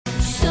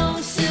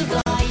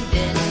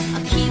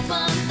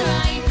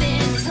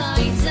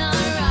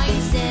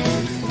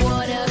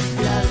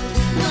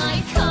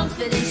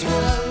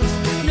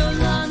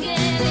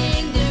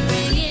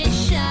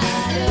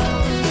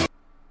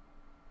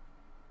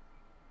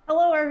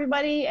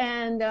everybody,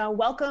 and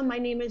welcome. My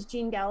name is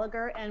Jean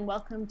Gallagher, and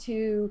welcome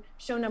to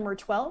show number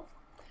 12,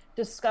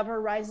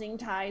 Discover Rising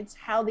Tides,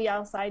 How the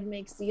Outside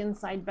Makes the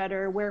Inside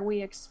Better, where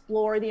we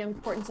explore the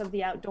importance of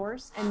the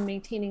outdoors and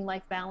maintaining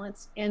life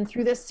balance. And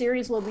through this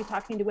series, we'll be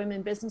talking to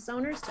women business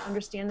owners to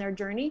understand their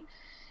journey.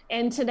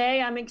 And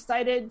today I'm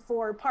excited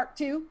for part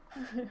 2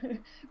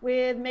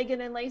 with Megan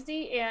and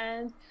Lacey.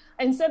 And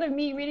instead of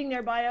me reading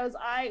their bios,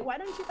 why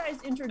don't you guys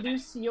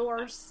introduce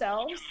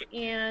yourselves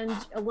and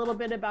a little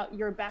bit about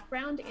your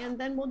background, and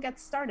then we'll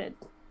get started.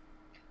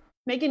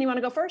 Megan, you want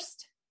to go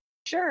first?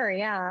 Sure,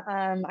 yeah.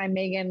 I'm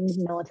Megan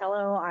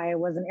Millitello. I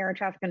was an air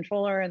traffic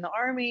controller in the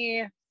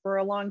Army for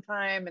a long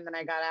time, and then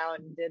I got out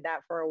and did that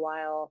for a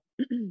while.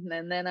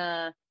 And then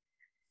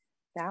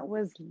that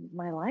was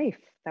my life.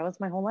 That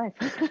was my whole life.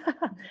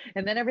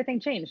 And then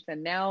everything changed.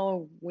 And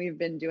now we've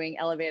been doing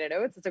Elevated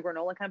Oats. It's a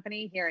granola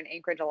company here in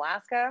Anchorage,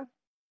 Alaska,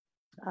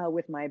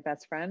 with my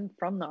best friend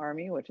from the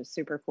Army, which is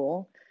super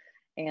cool.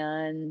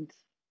 And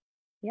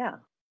yeah,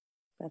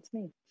 that's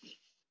me.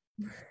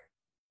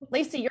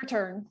 Lacey, your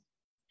turn.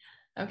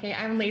 Okay,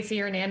 I'm Lacey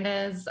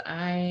Ernandes.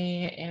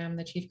 I am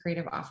the Chief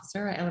Creative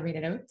Officer at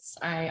Elevated Oats.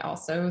 I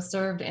also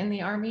served in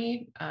the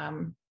Army.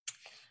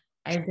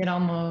 I did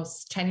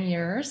almost 10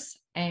 years,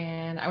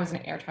 and I was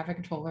an air traffic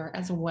controller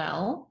as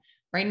well.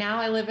 Right now,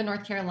 I live in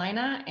North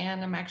Carolina,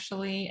 and I'm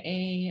actually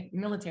a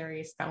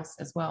military spouse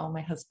as well.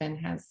 My husband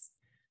has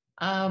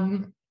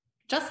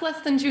just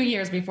less than 2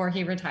 years before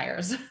he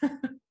retires.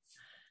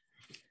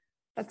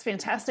 That's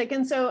fantastic.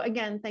 And so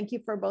again, thank you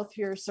for both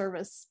your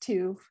service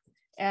too.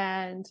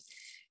 And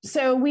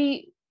so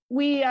we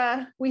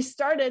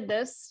started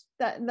this,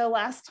 that the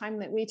last time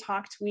that we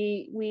talked,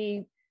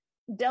 we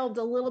delved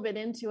a little bit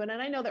into it. And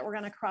I know that we're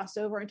going to cross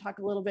over and talk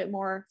a little bit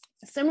more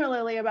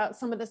similarly about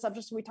some of the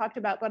subjects we talked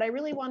about, but I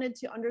really wanted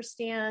to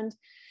understand,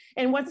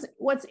 and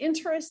what's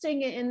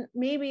interesting and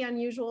maybe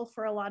unusual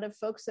for a lot of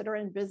folks that are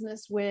in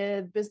business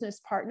with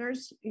business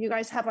partners, you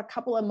guys have a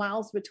couple of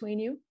miles between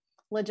you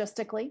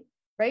logistically,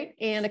 right?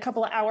 And a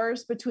couple of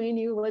hours between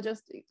you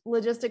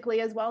logistically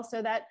as well.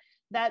 So that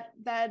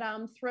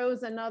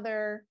throws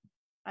another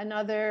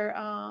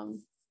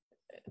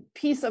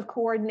piece of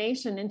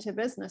coordination into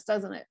business,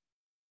 doesn't it?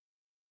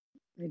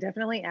 It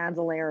definitely adds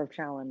a layer of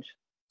challenge.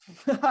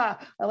 I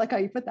like how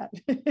you put that.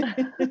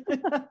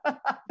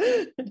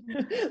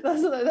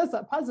 That's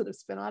a positive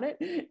spin on it.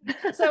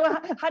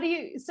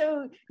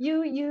 So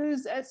you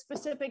use a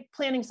specific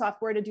planning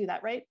software to do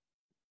that, right?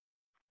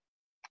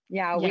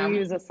 Yeah, we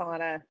use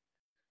Asana.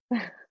 Go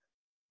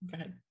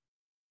ahead.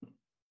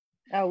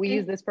 We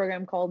use this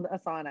program called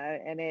Asana,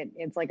 and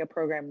it's like a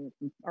program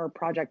or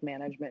project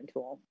management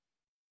tool.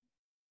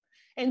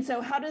 And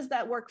so how does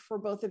that work for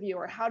both of you,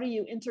 or how do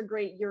you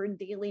integrate your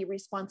daily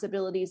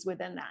responsibilities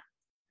within that?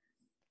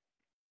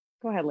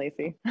 Go ahead,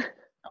 Lacey.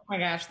 Oh my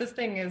gosh, this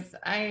thing is,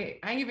 I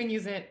even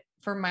use it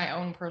for my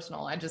own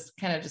personal. I just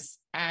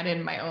add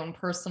in my own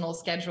personal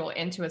schedule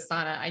into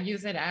Asana. I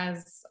use it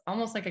as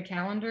almost like a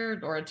calendar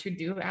or a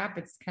to-do app.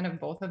 It's kind of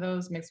both of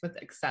those mixed with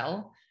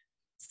Excel.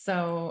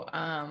 So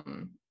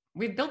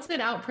we've built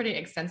it out pretty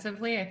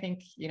extensively. I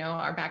think,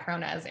 our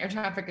background as air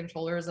traffic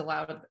controllers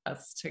allowed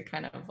us to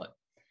kind of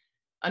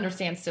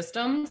understand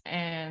systems,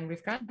 and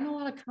we've gotten a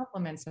lot of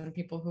compliments from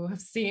people who have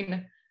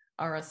seen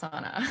our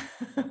Asana.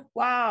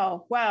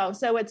 Wow.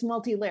 So it's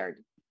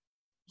multi-layered.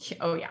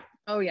 Oh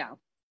yeah.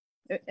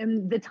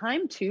 And the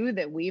time too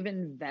that we've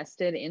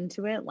invested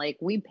into it, like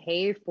we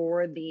pay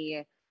for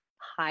the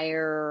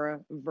higher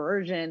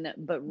version,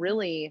 but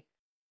really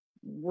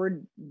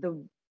we're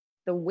the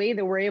way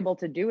that we're able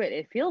to do it,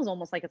 it feels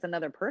almost like it's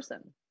another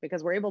person,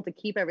 because we're able to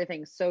keep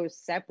everything so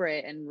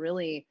separate and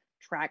really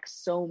track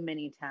so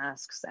many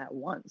tasks at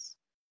once.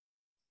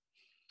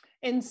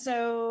 And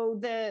so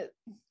the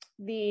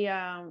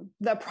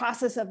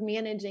process of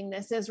managing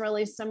this is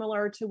really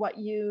similar to what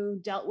you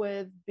dealt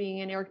with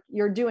being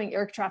you're doing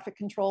air traffic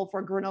control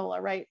for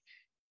granola, right?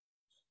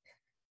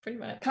 Pretty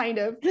much. Kind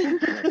of.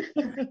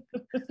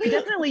 We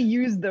definitely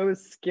use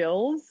those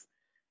skills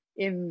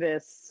in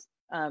this,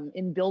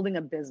 in building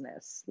a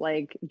business,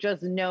 like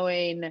just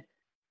knowing,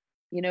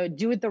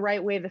 do it the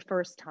right way the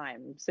first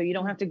time. So you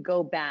don't have to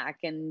go back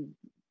and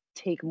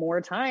take more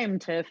time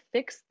to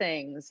fix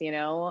things,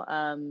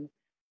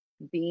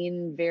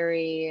 being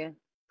very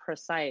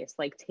precise,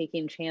 like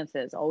taking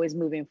chances, always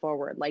moving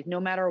forward, like no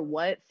matter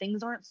what,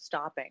 things aren't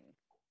stopping.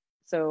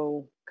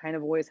 So kind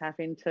of always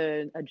having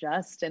to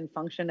adjust and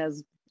function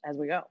as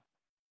we go.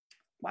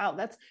 Wow.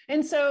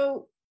 And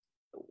so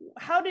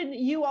how did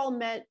you all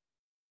met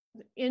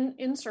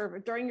in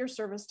service during your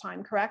service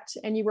time, correct?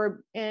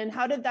 And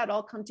how did that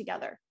all come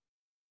together?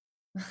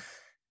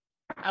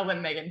 I'll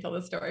let Megan tell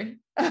the story.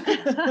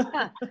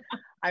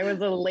 I was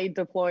a late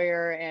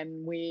deployer,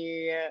 and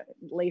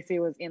Lacey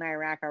was in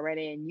Iraq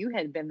already, and you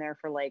had been there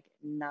for like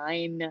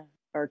 9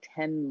 or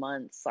 10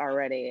 months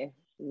already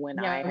when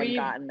I had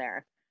gotten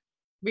there.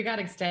 We got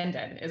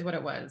extended is what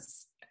it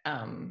was.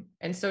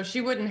 And so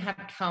she wouldn't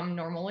have come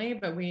normally,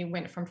 but we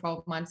went from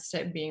 12 months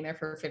to being there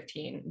for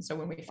 15. And so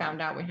when we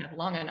found out we had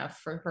long enough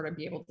for her to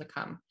be able to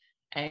come,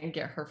 and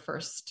get her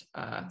first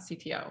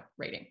CTO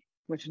rating.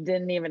 Which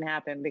didn't even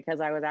happen because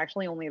I was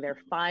actually only there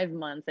 5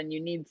 months and you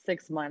need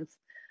 6 months.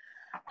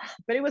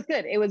 But it was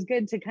good. It was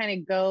good to kind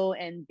of go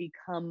and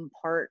become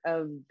part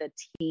of the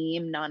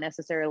team, not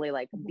necessarily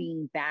like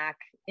being back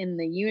in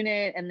the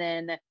unit. And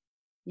then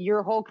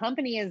your whole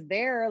company is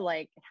there,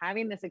 like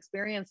having this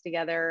experience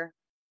together.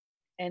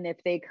 And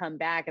if they come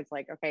back, it's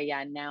like, okay,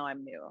 yeah, now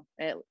I'm new.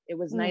 It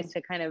was nice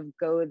to kind of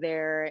go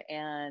there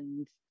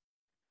and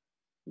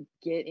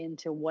get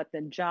into what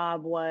the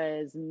job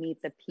was, meet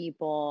the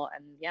people.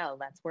 And yeah,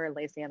 that's where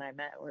Lacey and I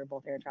met. We're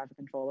both air traffic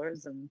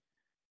controllers and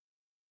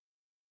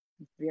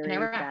very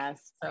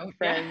fast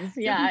friends.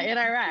 Yeah, in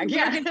Iraq.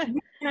 Yeah,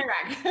 in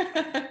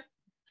Iraq.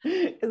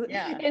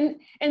 Yeah.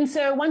 And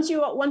so once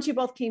you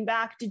both came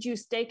back, did you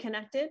stay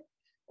connected,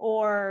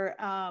 or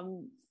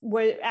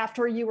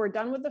after you were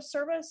done with the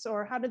service,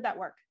 or how did that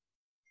work?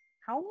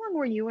 How long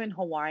were you in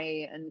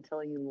Hawaii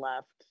until you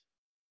left?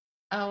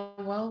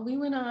 Well, we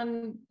went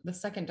on the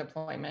second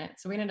deployment.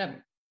 So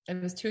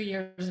it was 2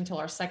 years until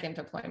our second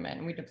deployment,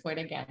 and we deployed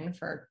again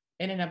it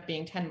ended up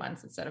being 10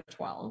 months instead of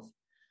 12.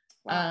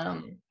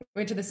 Wow.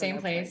 Went to the same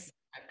place,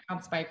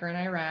 Cobb Spiker in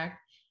Iraq.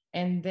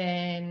 And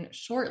then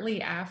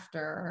shortly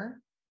after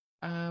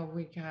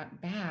we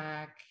got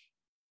back,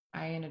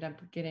 I ended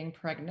up getting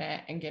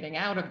pregnant and getting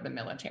out of the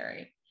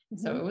military. Mm-hmm.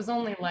 So it was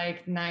only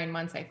like 9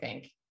 months, I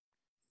think.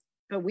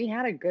 But we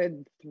had a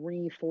good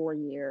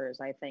 3-4 years,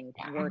 I think,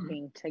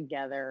 working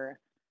together.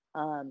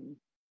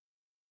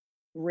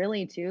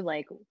 Really too,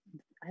 like,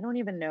 I don't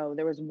even know.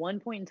 There was one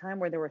point in time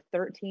where there were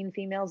 13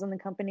 females in the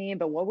company,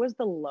 but what was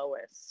the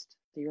lowest?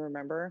 Do you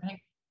remember? I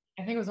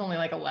think it was only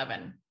like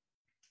 11.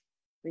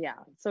 Yeah.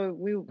 So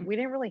we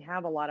didn't really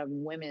have a lot of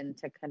women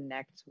to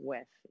connect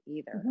with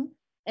either. Mm-hmm.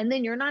 And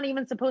then you're not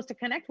even supposed to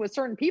connect with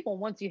certain people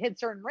once you hit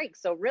certain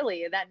ranks. So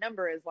really that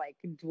number is like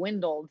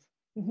dwindled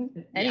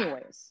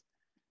anyways.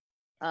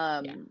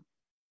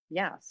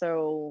 Yeah.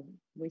 So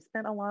we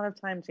spent a lot of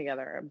time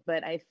together,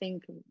 but I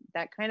think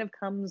that kind of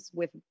comes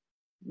with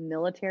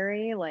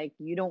military. Like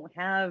you're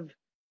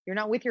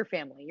not with your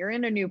family. You're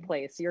in a new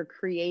place. You're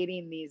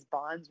creating these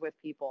bonds with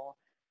people.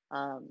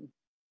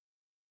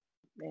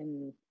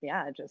 And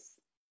yeah, just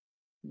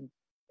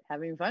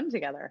having fun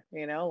together,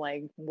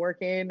 like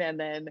working. And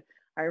then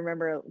I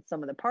remember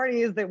some of the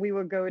parties that we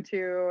would go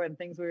to and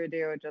things we would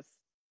do, just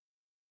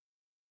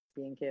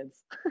being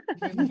kids.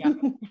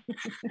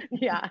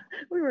 Yeah,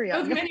 we were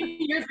young. That was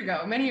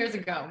many years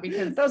ago,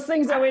 because those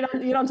things that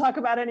you don't talk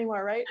about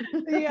anymore, right?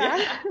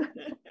 Yeah.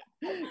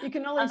 You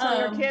can only tell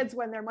your kids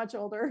when they're much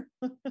older.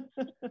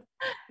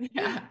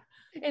 Yeah.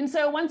 And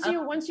so once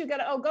you get,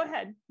 go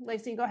ahead,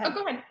 Lacey, go ahead.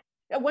 Go ahead.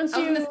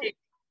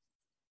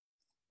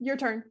 Your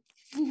turn.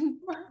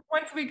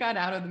 Once we got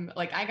out of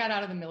I got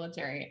out of the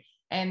military,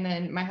 and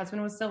then my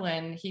husband was still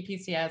in, he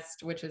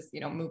PCS'd, which is,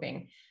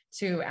 moving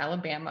to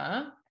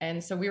Alabama.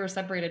 And so we were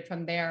separated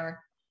from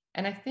there.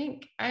 And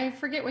I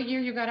forget what year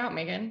you got out,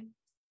 Megan.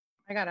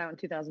 I got out in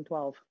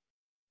 2012.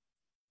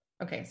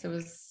 Okay. So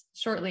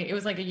it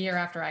was like a year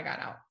after I got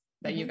out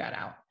that you got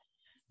out.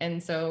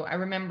 And so I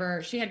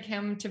remember she had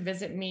come to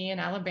visit me in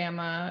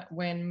Alabama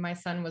when my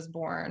son was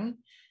born.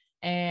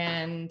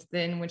 And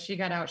then when she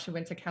got out, she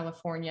went to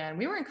California, and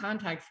we were in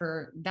contact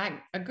for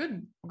a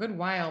good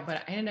while, but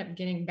I ended up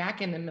getting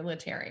back in the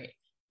military.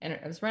 And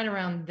it was right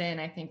around then,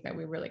 I think, that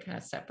we really kind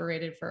of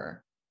separated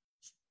for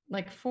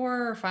like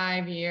 4 or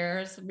 5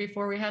 years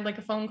before we had like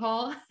a phone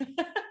call.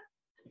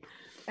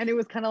 And it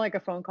was kind of like a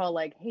phone call,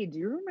 like, hey, do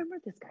you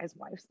remember this guy's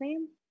wife's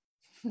name?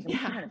 And we're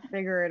trying to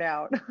figure it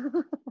out.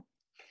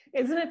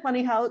 Isn't it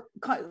funny how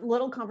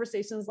little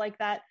conversations like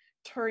that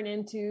turn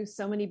into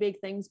so many big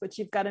things, but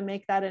you've got to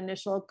make that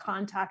initial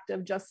contact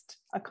of just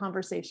a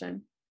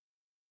conversation.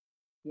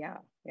 Yeah.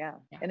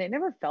 And it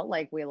never felt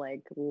like we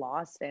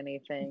lost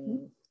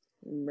anything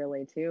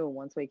really too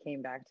once we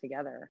came back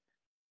together.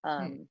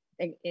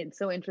 It's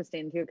so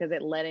interesting too, because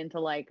it led into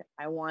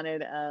I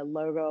wanted a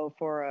logo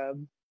for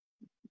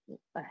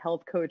a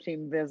health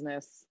coaching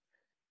business,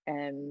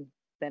 and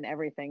then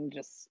everything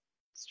just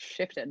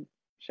shifted.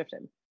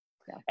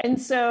 Yeah. And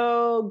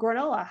so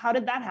granola, how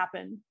did that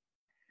happen?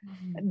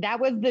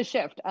 That was the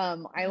shift.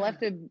 I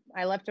left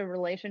a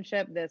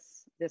relationship,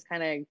 this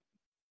kind of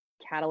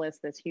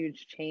catalyst, this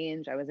huge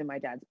change. I was in my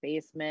dad's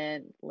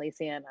basement.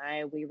 Lacey and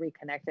we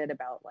reconnected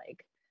about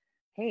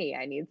hey,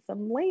 I need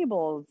some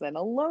labels and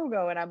a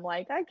logo. And I'm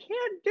like, I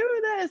can't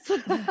do this.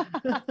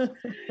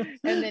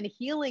 And then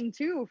healing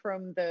too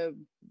from the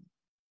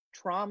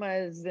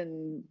traumas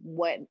and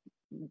what,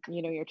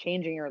 you're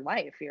changing your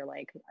life. You're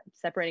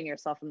separating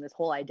yourself from this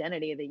whole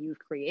identity that you've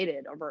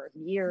created over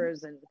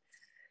years,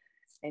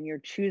 and you're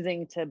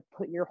choosing to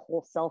put your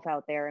whole self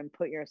out there and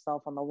put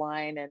yourself on the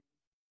line. And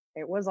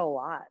it was a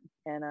lot.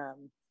 And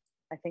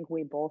I think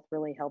we both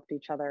really helped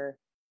each other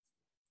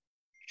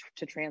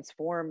to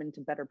transform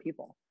into better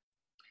people.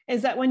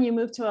 Is that when you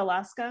moved to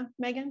Alaska,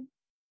 Megan?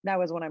 That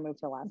was when I moved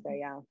to Alaska.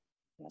 Yeah.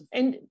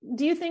 And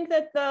do you think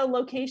that the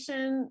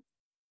location,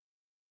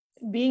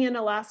 being in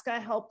Alaska,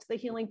 helped the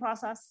healing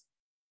process?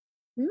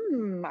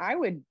 I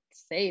would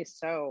say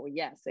so.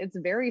 Yes, it's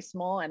very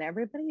small and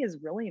everybody is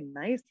really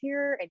nice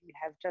here. And you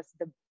have just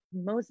the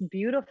most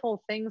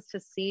beautiful things to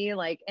see.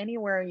 Like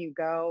anywhere you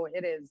go,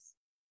 it's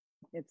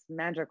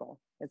magical.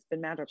 It's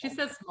been magical. She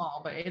says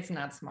small, but it's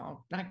not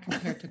small, not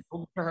compared to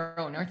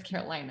Goldsboro, North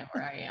Carolina,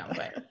 where I am,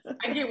 but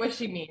I get what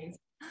she means.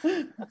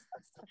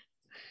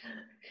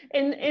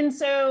 And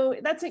so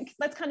that's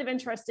kind of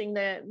interesting,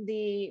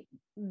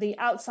 the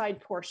outside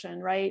portion,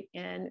 right?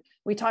 And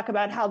we talk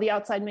about how the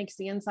outside makes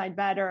the inside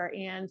better,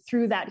 and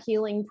through that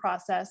healing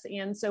process.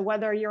 And so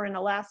whether you're in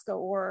Alaska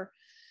or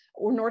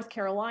North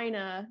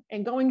Carolina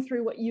and going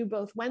through what you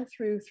both went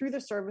through the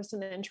service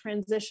and then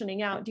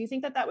transitioning out, do you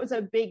think that was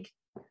a big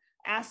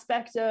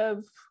aspect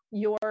of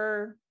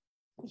your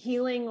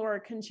healing or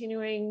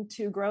continuing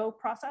to grow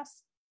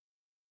process?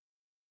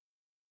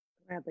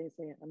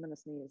 Lacey, I'm gonna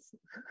sneeze.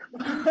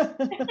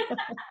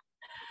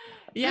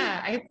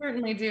 Yeah, I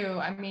certainly do.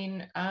 I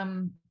mean,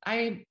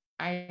 I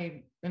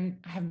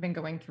have been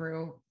going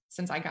through,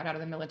 since I got out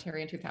of the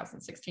military in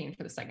 2016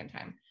 for the second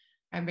time,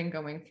 I've been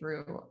going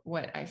through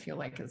what I feel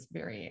like is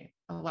a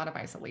lot of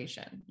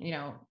isolation. You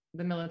know,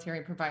 the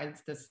military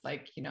provides this,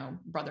 like, you know,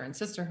 brother and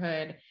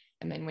sisterhood.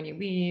 And then when you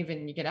leave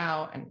and you get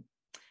out, and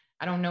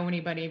I don't know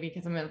anybody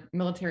because I'm a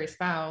military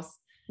spouse,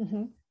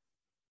 mm-hmm.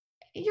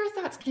 Your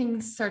thoughts can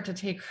start to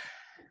take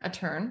a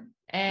turn.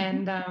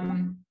 And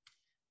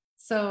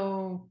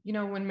so, you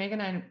know, when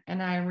Megan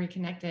and I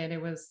reconnected,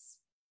 it was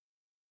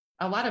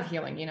a lot of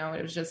healing. You know,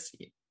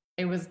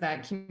 it was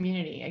that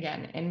community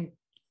again. And,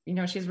 you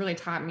know, she's really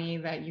taught me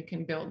that you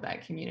can build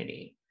that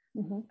community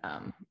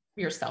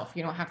yourself.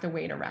 You don't have to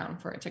wait around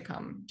for it to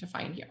come to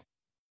find you.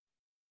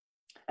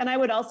 And I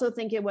would also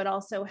think it would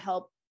also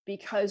help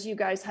because you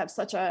guys have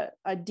such a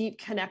deep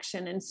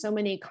connection and so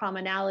many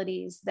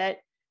commonalities that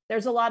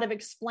there's a lot of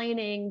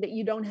explaining that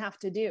you don't have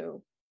to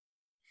do,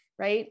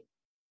 right?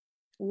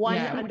 One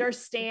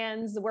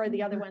understands where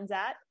the other one's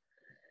at.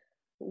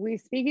 We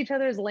speak each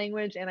other's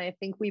language, and I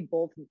think we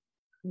both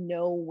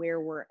know where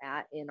we're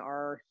at in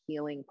our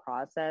healing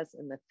process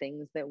and the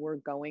things that we're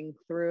going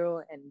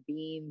through, and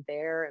being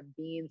there and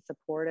being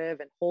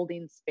supportive and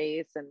holding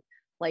space and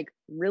like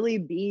really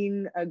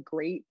being a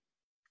great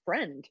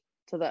friend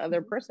to the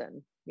other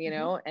person, you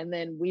know, and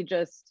then we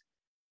just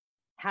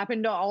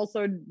happen to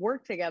also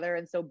work together.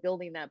 And so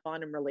building that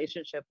bond and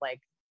relationship like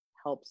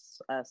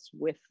helps us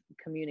with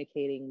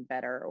communicating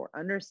better or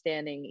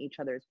understanding each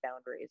other's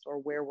boundaries or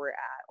where we're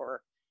at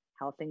or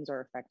how things are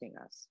affecting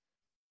us.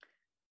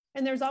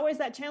 And there's always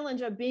that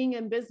challenge of being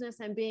in business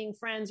and being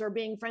friends, or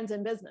being friends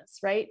in business,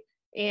 right?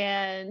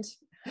 And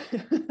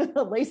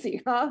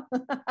Lacey, huh?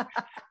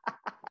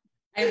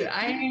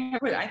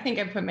 I think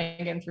I put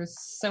Megan through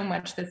so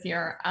much this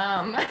year.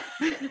 I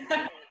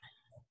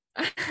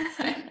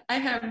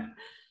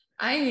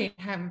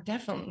have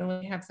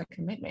definitely have some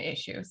commitment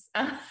issues.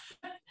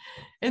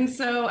 And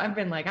so I've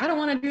been like, I don't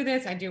want to do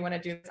this. I do want to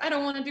do this. I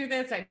don't want to do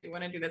this. I do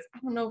want to do this. I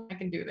don't know if I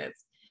can do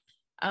this.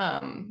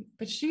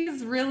 But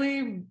she's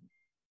really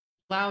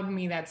allowed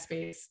me that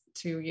space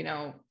to, you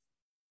know,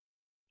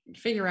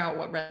 figure out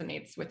what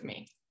resonates with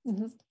me.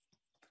 Mm-hmm.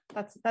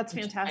 That's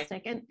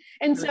fantastic.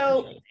 And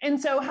so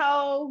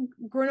how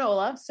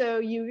granola, so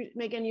you,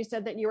 Megan, you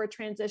said that you were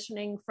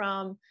transitioning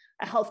from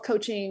a health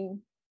coaching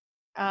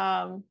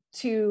and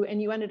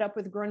you ended up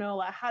with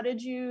granola. How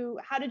did you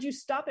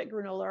stop at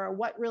granola, or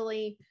what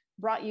really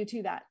brought you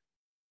to that?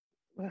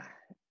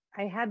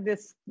 I had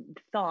this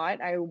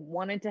thought. I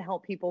wanted to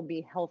help people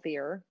be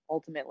healthier.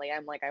 Ultimately,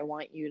 I'm like, I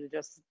want you to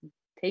just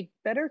take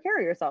better care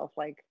of yourself.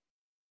 Like,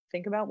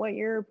 think about what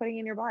you're putting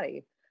in your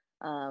body.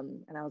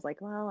 And I was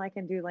like, well, I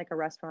can do like a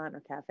restaurant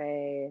or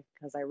cafe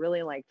because I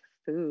really liked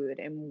food,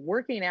 and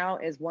working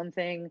out is one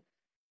thing,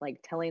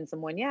 like telling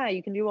someone, yeah,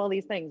 you can do all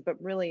these things,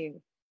 but really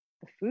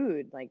the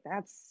food, like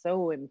that's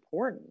so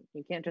important.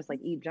 You can't just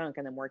like eat junk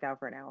and then work out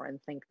for an hour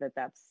and think that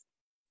that's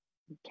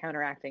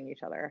counteracting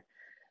each other.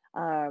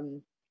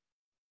 And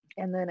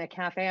then a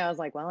cafe, I was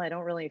like, well, I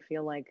don't really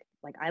feel like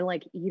I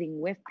like eating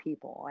with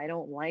people. I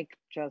don't like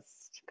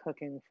just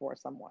cooking for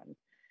someone.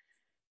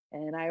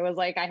 And I was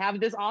like, I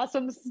have this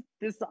awesome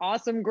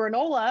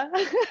granola.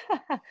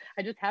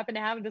 I just happen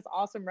to have this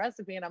awesome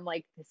recipe. And I'm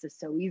like, this is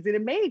so easy to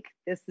make.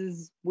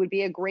 Would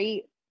be a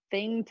great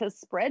thing to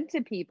spread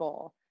to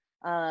people.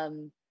 I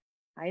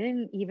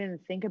didn't even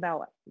think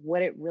about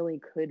what it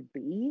really could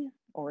be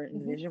or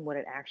envision what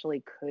it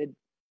actually could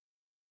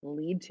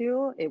lead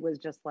to. It was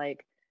just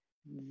like,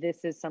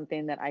 this is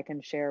something that I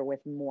can share with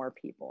more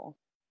people.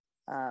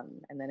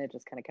 And then it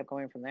just kind of kept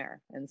going from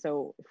there. And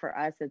so for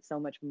us, it's so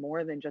much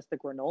more than just the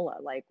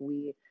granola. Like,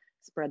 we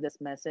spread this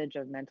message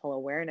of mental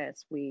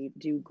awareness. We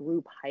do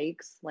group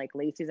hikes. Like,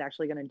 Lacey's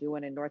actually going to do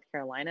one in North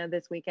Carolina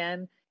this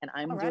weekend, and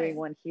I'm doing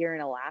one here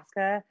in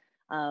Alaska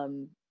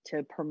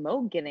to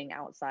promote getting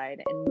outside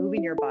and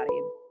moving your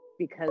body,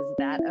 because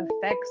that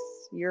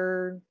affects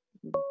your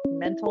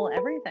mental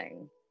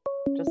everything,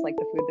 just like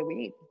the food that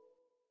we eat.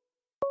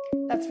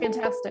 That's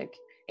fantastic.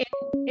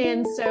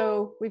 And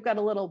so we've got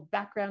a little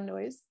background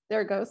noise.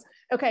 There it goes.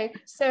 Okay.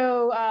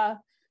 So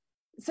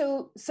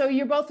So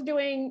you're both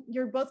doing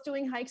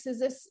hikes. Is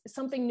this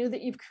something new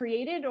that you've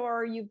created,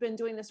 or you've been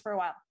doing this for a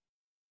while?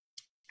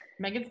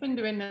 Megan's been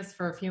doing this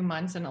for a few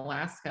months in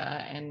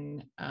Alaska,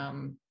 and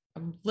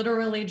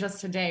literally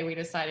just today we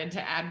decided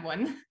to add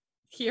one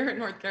here in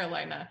North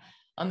Carolina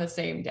on the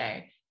same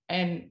day.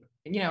 And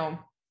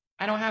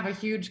I don't have a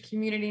huge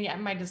community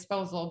at my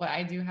disposal, but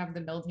I do have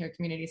the military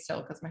community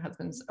still because my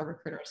husband's a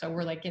recruiter. So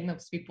we're like getting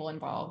those people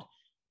involved.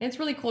 And it's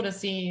really cool to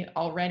see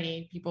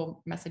already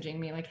people messaging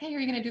me like, hey, are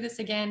you going to do this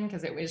again?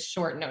 Because it was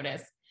short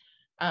notice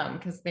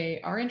because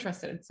they are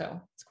interested. So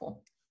it's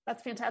cool.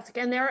 That's fantastic.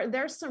 And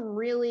there's some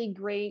really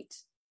great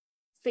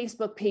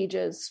Facebook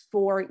pages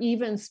for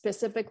even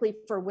specifically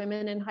for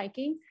women in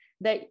hiking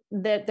that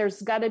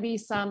there's got to be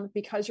some,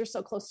 because you're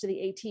so close to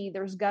the AT,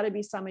 there's got to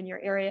be some in your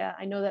area.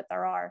 I know that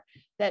there are,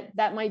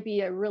 that might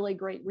be a really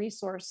great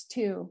resource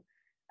too.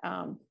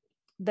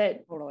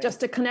 That totally. Just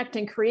to connect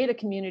and create a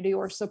community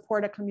or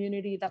support a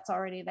community that's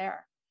already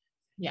there.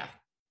 Yeah.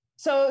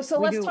 So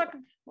let's talk.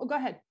 Well, go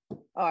ahead. Oh,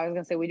 I was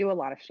going to say, we do a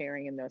lot of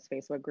sharing in those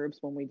Facebook groups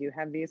when we do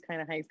have these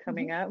kind of hikes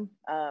coming up.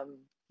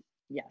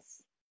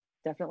 Yes,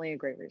 definitely a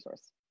great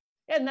resource.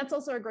 And that's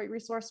also a great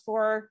resource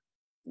for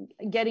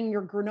getting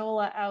your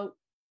granola out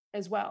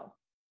as well.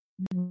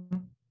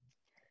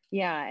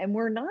 Yeah. And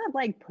we're not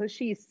like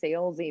pushy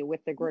salesy with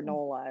the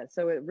granola.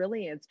 So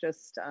it's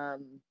just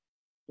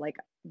like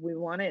we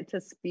want it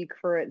to speak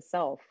for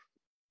itself.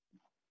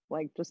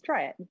 Like just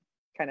try it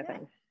kind of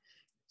thing.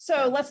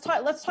 So let's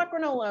talk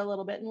granola a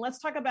little bit, and let's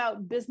talk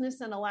about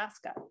business in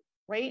Alaska,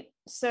 right?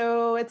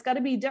 So it's got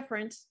to be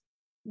different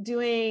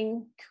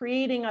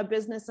creating a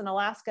business in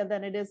Alaska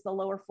than it is the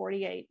lower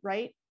 48,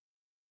 right?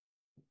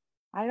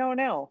 I don't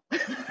know.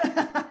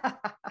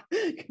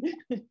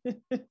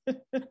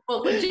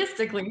 Well,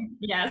 logistically,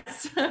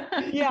 yes.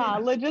 Yeah,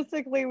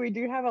 logistically, we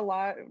do have a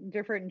lot of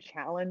different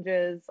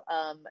challenges.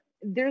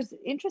 There's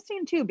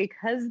interesting too,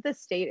 because the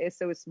state is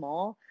so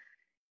small,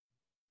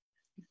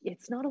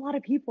 it's not a lot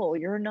of people.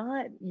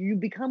 You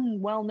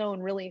become well known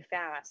really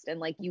fast, and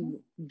like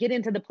you get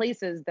into the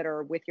places that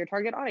are with your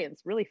target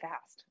audience really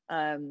fast.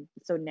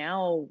 So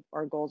now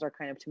our goals are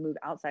kind of to move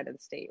outside of the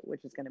state,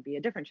 which is going to be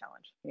a different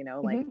challenge,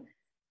 like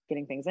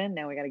getting things in.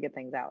 Now we got to get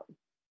things out.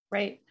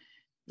 Right.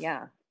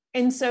 Yeah.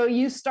 And so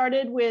you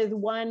started with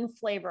one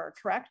flavor,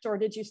 correct? Or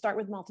did you start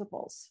with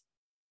multiples?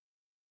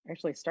 I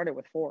actually started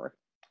with 4.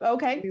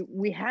 Okay.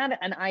 We had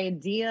an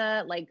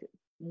idea, like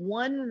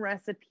one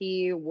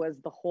recipe was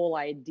the whole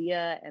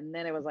idea. And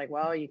then it was like,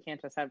 well, you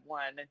can't just have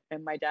one.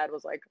 And my dad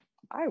was like,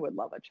 I would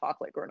love a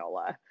chocolate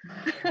granola.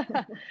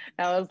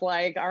 I was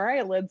like, all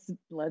right, let's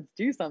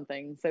do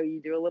something. So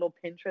you do a little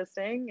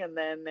Pinteresting and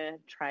then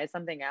try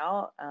something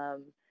out.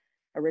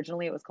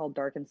 Originally it was called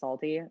Dark and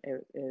Salty.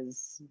 It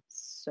is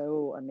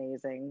so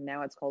amazing.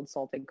 Now it's called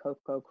Salted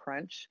Cocoa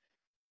Crunch.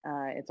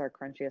 It's our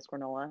crunchiest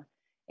granola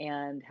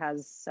and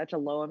has such a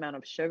low amount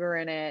of sugar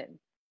in it.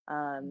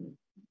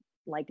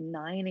 Like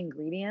 9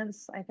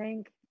 ingredients, I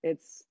think.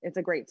 It's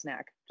a great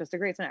snack, just a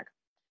great snack.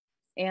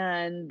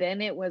 And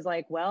then it was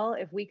like, well,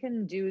 if we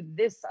can do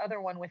this other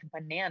one with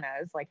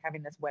bananas, like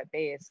having this wet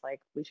base,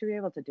 like we should be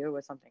able to do it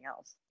with something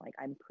else. Like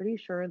I'm pretty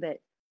sure that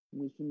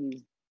we can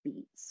use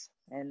beets.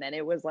 And then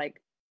it was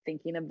like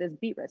thinking of this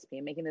beet recipe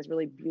and making this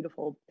really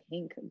beautiful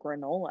pink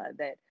granola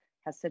that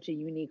has such a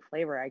unique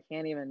flavor. I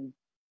can't even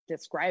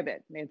describe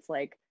it. It's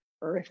like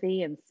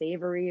earthy and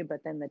savory,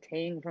 but then the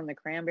tang from the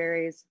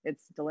cranberries,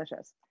 it's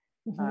delicious.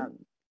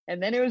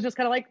 And then it was just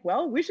kind of like,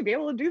 well, we should be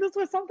able to do this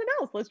with something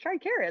else. Let's try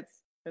carrots.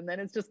 And then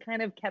it's just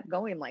kind of kept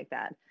going like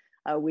that.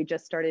 We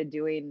just started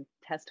doing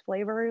test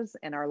flavors,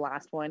 and our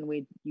last one,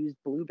 we used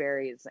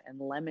blueberries and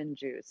lemon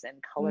juice and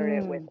colored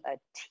it with a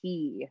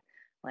tea.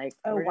 Like,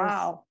 oh,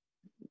 wow.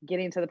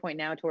 Getting to the point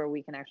now to where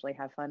we can actually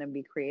have fun and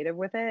be creative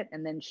with it,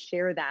 and then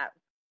share that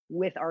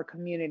with our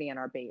community and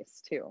our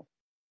base too.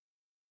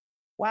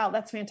 Wow,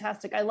 that's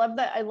fantastic. I love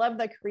that. I love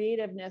the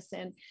creativeness,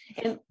 and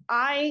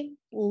I'm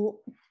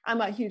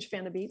a huge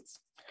fan of beets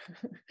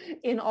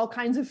in all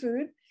kinds of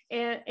food.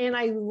 And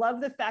I love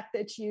the fact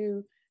that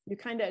you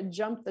kind of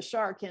jumped the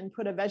shark and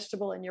put a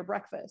vegetable in your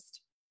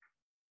breakfast,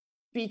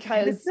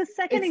 because it's the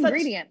second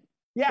ingredient.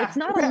 It's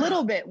not a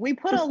little bit. We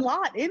put a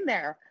lot in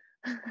there.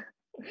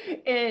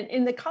 And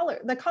in the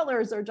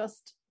colors are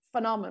just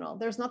phenomenal.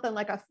 There's nothing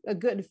like a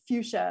good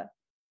fuchsia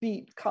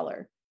beet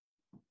color.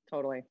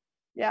 Totally.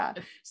 Yeah.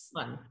 It's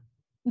fun.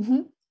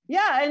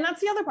 Yeah. And that's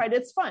the other part.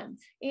 It's fun.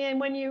 And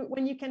when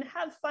you can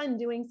have fun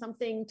doing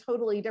something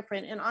totally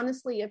different, and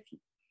honestly, if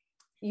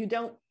you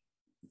don't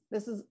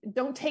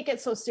take it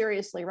so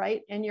seriously,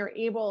 right? And you're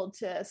able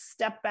to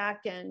step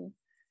back and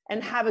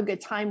have a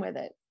good time with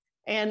it.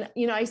 And,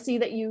 I see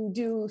that you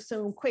do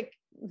some quick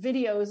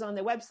videos on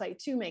the website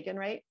too, Megan,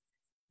 right?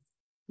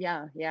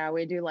 Yeah.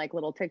 We do like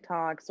little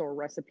TikToks or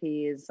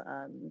recipes,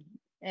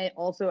 and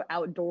also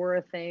outdoor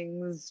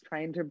things,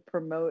 trying to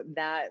promote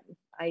that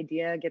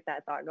idea, get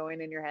that thought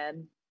going in your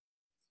head.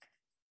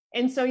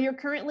 And so you're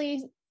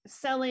currently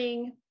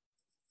selling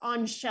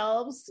on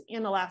shelves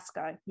in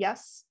Alaska.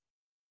 Yes.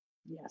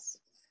 Yes.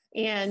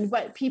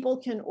 but people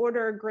can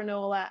order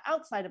granola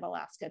outside of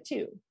Alaska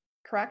too,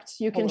 correct?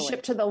 You can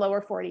ship to the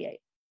lower 48.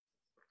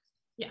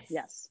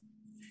 Yes.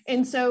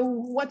 And so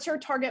what's your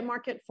target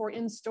market for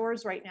in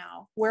stores right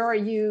now? Where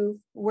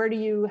do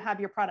you have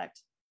your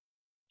product?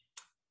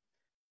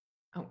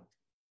 Oh,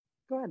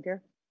 go ahead,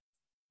 dear.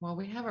 Well,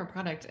 we have our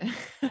product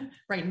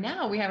right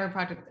now. We have our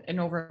product in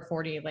over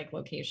 40 like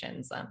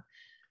locations.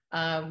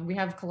 We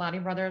have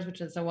Kaladi Brothers,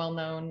 which is a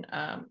well-known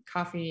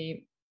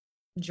coffee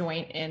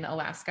joint in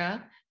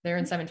Alaska. They're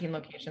in 17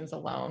 locations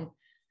alone.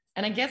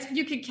 And I guess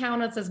you could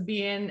count us as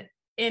being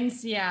in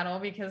Seattle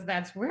because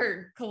that's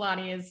where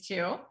Kaladi is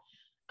too.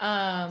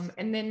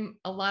 And then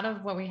a lot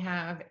of what we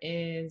have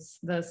is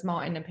the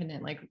small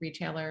independent like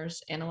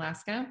retailers in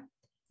Alaska,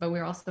 but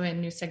we're also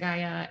in New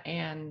Sagaya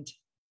and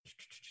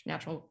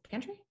Natural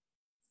Pantry.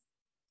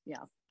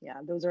 Yeah.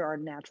 Those are our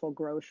natural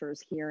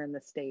grocers here in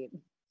the state.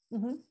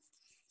 Mm-hmm.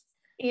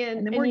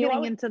 And then we're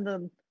getting into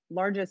the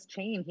largest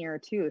chain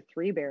here too,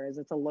 Three Bears.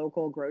 It's a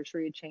local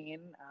grocery chain.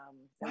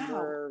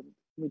 Wow.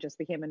 We just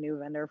became a new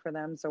vendor for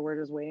them. So we're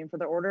just waiting for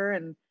the order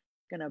and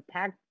gonna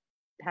pack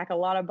a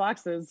lot of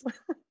boxes.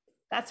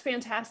 That's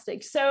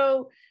fantastic.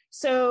 So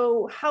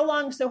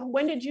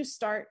when did you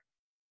start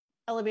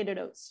Elevated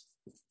Oats?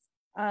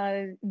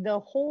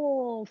 The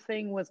whole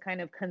thing was kind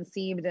of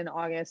conceived in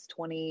August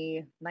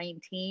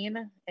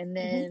 2019 and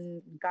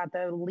then got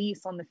the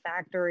lease on the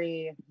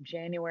factory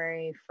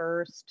January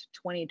 1st,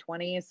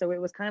 2020. So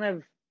it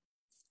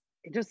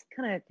just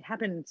kind of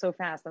happened so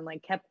fast and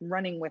like kept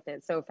running with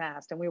it so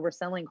fast. And we were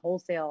selling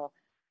wholesale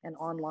and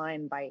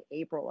online by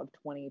April of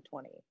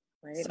 2020,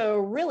 right? So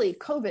really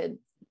COVID.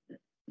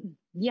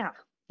 Yeah.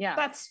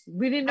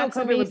 We didn't know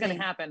COVID was going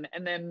to happen.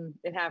 And then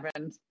it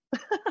happened.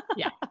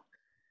 Yeah.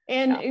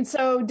 And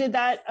so did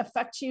that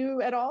affect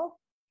you at all?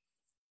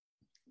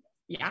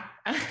 Yeah.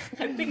 I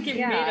think it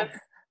made us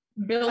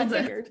build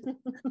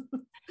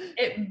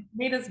it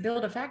made us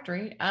build a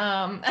factory.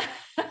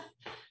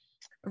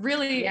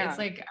 Really, it's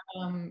like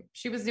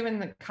she was doing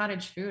the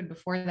cottage food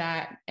before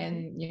that,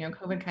 and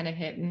COVID kind of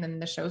hit, and then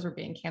the shows were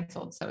being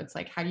canceled. So it's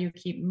like, how do you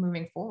keep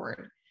moving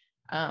forward?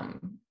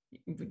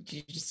 You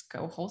just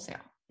go wholesale.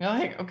 You're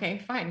like, okay,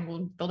 fine,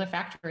 we'll build a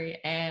factory,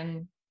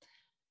 and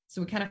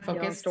so we kind of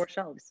focused store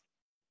shelves.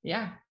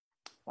 Yeah.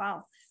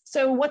 Wow.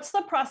 So what's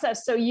the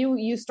process? So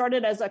you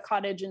started as a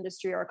cottage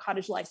industry or a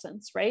cottage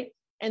license, right?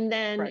 And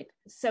then,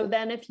 so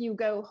then if you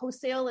go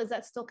wholesale, is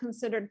that still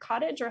considered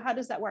cottage, or how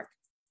does that work?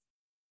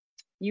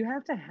 You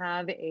have to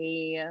have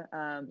you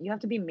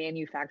have to be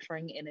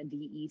manufacturing in a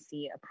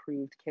DEC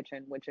approved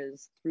kitchen, which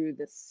is through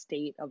the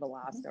state of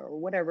Alaska or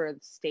whatever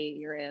state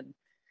you're in.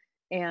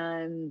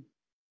 And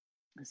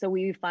so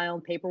we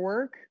filed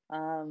paperwork,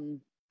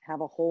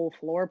 have a whole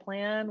floor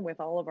plan with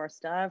all of our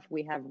stuff.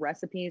 We have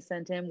recipes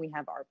sent in. We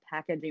have our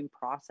packaging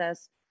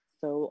process.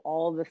 So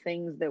all the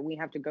things that we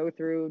have to go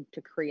through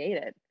to create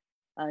it.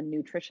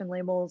 Nutrition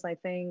labels, I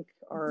think,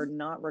 are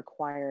not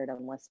required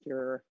unless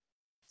you're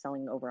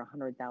selling over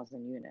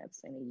 100,000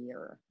 units in a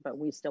year, but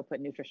we still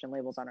put nutrition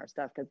labels on our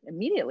stuff because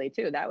immediately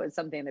too, that was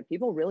something that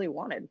people really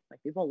wanted.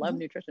 Like people love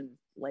nutrition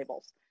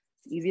labels.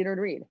 It's easy to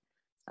read.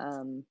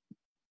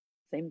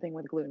 Same thing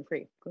with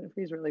gluten-free.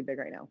 Gluten-free is really big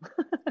right now.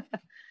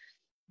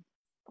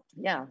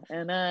 Yeah.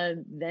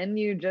 And then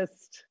you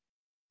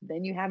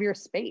have your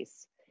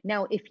space.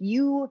 Now, if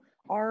you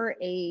are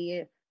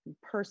a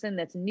person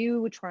that's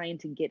new trying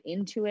to get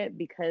into it,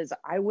 because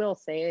I will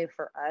say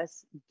for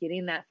us,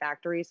 getting that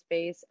factory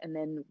space and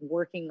then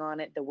working on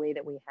it the way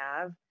that we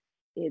have,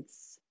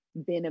 it's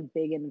been a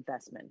big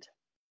investment.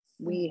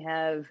 We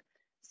have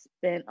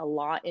spent a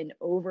lot in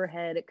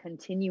overhead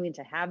continuing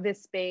to have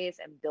this space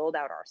and build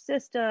out our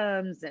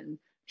systems and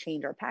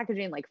change our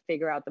packaging, like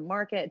figure out the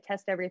market,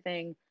 test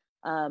everything,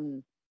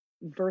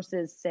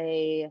 versus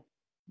say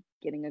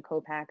getting a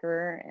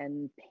co-packer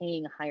and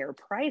paying higher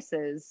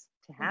prices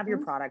to have your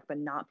product, but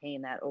not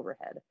paying that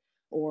overhead,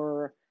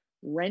 or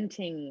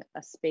renting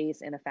a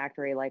space in a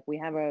factory. Like we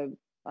have a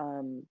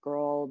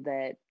girl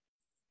that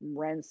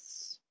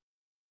rents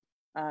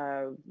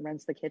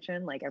the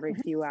kitchen like every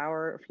few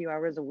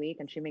hours a week,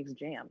 and she makes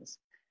jams,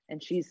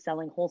 and she's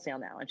selling wholesale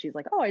now. And she's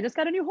like, oh, I just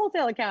got a new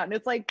wholesale account. And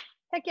it's like,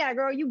 heck yeah,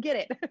 girl, you get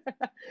it.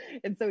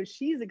 And so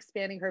she's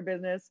expanding her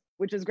business,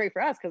 which is great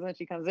for us because then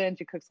she comes in,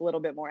 she cooks a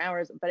little bit more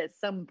hours. But at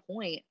some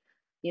point,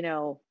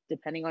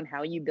 depending on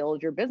how you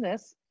build your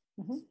business,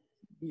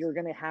 you're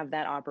going to have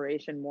that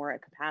operation more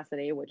at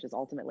capacity, which is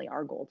ultimately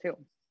our goal too.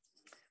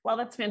 Well,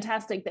 that's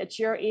fantastic that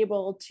you're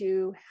able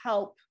to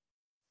help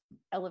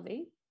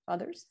elevate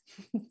others.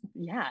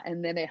 Yeah.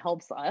 And then it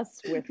helps us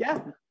with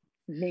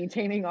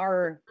maintaining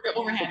our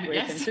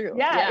overhead too.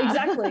 Yeah,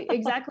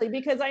 exactly.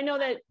 Because I know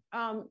that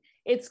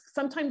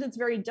sometimes it's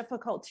very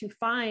difficult to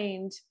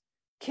find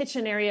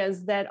kitchen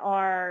areas that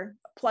are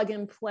plug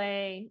and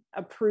play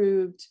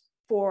approved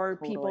for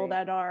people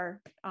that are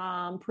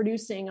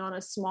producing on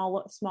a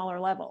smaller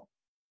level.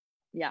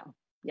 Yeah.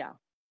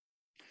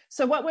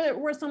 So what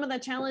were some of the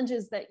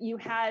challenges that you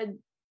had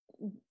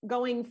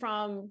going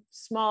from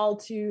small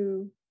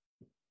to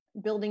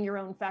building your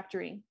own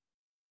factory?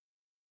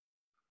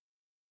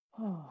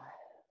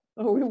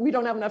 Oh, we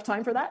don't have enough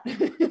time for that.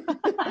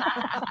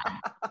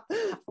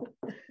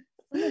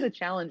 Some of the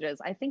challenges,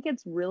 I think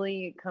it's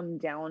really come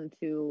down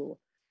to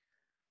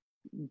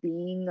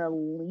being a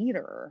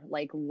leader,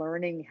 like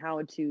learning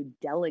how to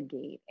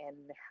delegate and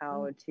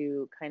how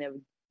to kind of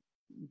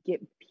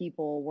get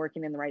people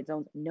working in the right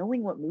zones,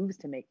 knowing what moves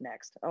to make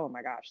next. Oh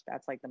my gosh,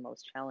 that's like the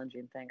most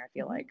challenging thing. I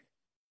feel like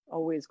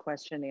always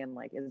questioning,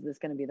 like, is this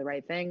going to be the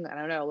right thing? I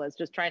don't know. Let's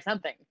just try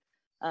something.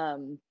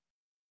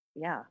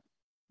 Yeah.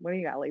 What do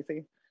you got,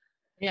 Lacey?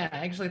 Yeah, I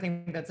actually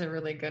think that's a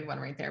really good one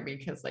right there,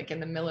 because like in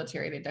the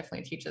military, they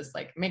definitely teach us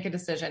like make a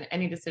decision.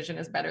 Any decision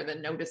is better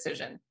than no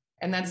decision.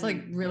 And that's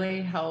like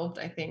really helped,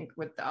 I think,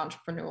 with the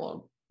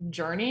entrepreneurial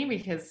journey,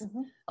 because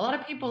a lot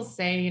of people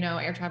say, you know,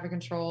 air traffic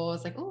control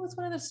is like, oh, it's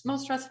one of the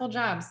most stressful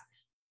jobs.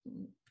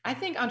 I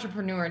think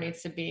entrepreneur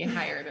needs to be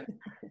higher than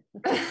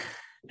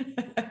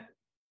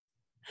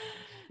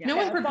no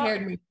one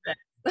prepared me for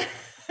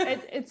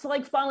that. It's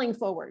like falling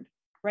forward,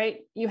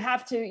 right? You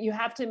have to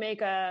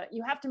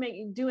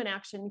do an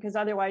action, because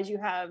otherwise you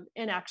have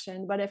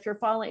inaction. But if you're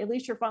falling, at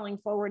least you're falling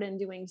forward and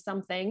doing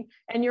something,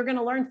 and you're going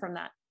to learn from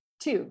that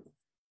too.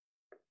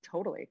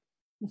 Totally.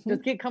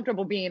 Just get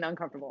comfortable being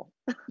uncomfortable.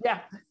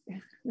 Yeah.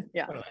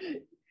 Yeah.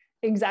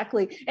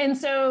 Exactly. And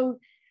so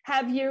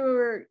have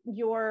your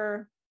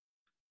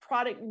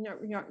product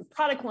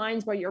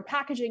lines where your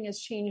packaging has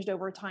changed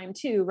over time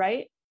too,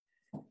 right?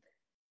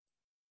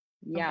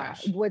 Yeah.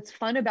 What's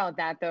fun about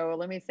that though,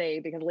 let me say,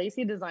 because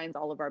Lacey designs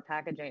all of our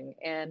packaging,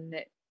 and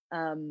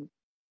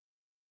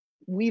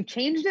we've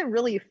changed it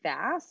really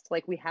fast.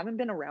 Like we haven't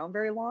been around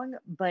very long,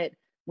 but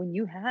when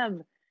you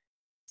have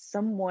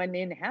someone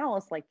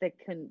in-house like that,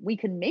 we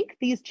can make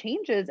these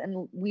changes,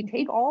 and we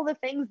take all the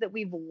things that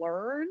we've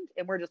learned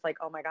and we're just like,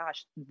 oh my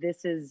gosh,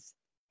 this is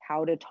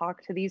how to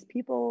talk to these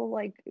people,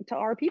 like to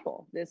our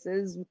people. This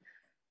is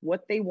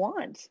what they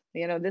want.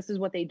 You know, this is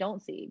what they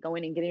don't see.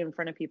 Going and getting in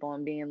front of people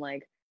and being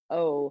like,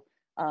 oh,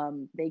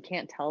 they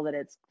can't tell that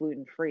it's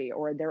gluten-free,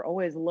 or they're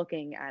always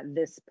looking at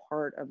this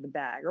part of the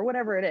bag, or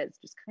whatever it is.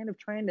 Just kind of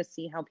trying to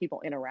see how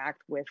people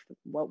interact with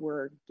what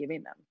we're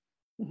giving them.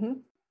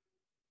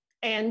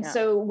 And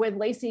so with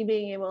Lacey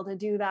being able to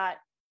do that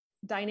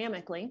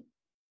dynamically,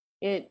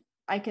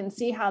 I can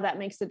see how that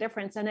makes a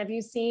difference. And have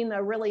you seen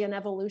an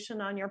evolution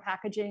on your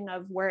packaging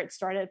of where it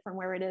started from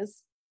where it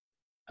is?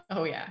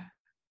 Oh yeah,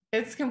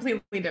 it's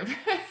completely different.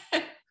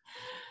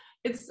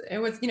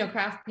 It was, you know,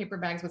 craft paper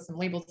bags with some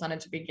labels on it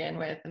to begin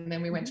with. And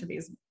then we went to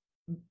these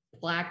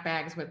black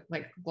bags with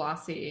like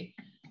glossy,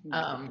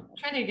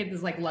 trying to get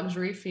this like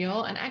luxury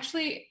feel. And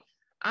actually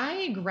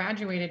I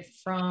graduated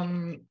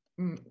from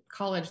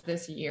college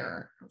this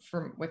year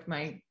with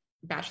my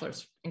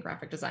bachelor's in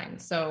graphic design.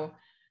 So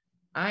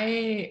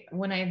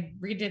when I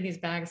redid these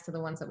bags to the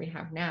ones that we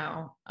have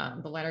now,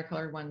 the lighter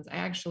colored ones, I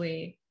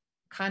actually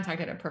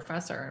contacted a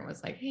professor and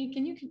was like, hey,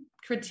 can you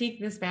critique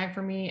this bag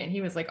for me? And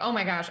he was like, oh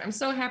my gosh, I'm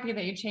so happy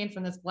that you changed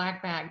from this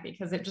black bag,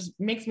 because it just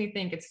makes me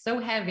think it's so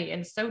heavy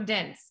and so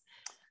dense.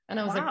 And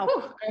I was like,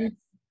 oh, I'm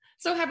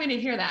so happy to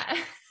hear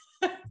that.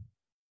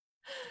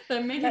 So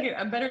I'm making it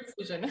a better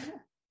decision.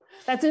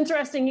 That's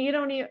interesting.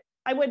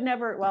 I would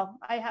never, well,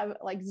 I have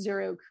like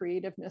zero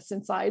creativeness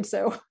inside,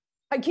 so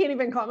I can't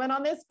even comment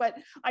on this, but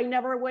I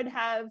never would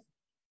have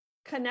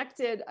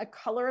connected a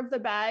color of the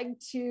bag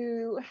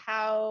to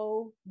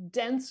how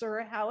dense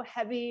or how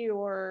heavy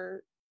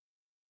or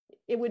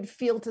it would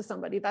feel to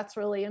somebody. That's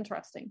really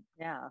interesting.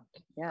 Yeah.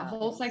 The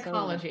whole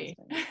psychology.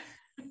 So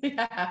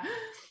yeah.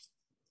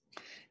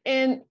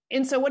 And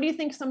so what do you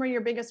think some of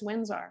your biggest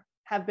wins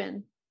have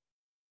been?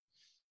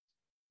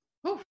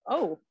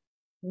 Oh,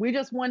 we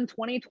just won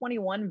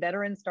 2021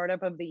 Veteran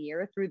Startup of the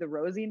Year through the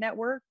Rosie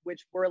Network,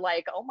 which we're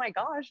like, oh my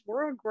gosh,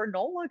 we're a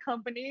granola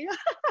company.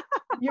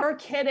 You're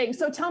kidding.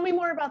 So tell me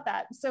more about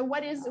that. So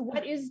what is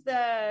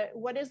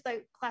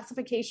the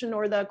classification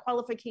or the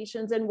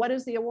qualifications, and what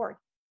is the award?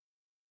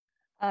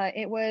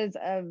 It was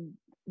a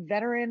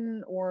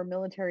veteran or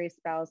military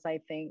spouse,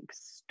 I think,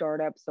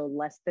 startup. So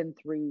less than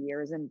 3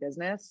 years in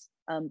business.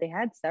 They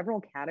had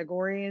several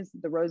categories.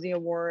 The Rosie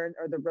Award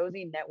or the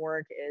Rosie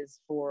Network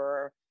is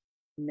for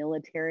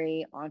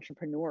military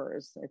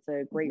entrepreneurs. It's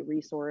a great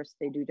resource.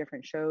 They do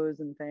different shows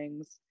and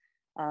things.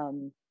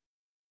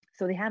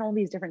 So they had all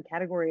these different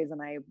categories,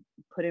 and I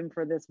put in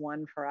for this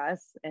one for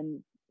us.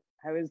 And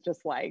I was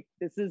just like,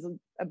 this is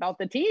about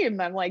the team.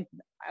 I'm like,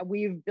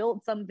 we've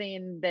built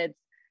something that's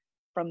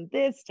from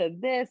this to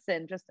this,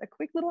 and just a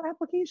quick little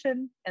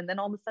application. And then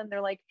all of a sudden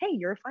they're like, hey,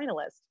 you're a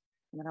finalist.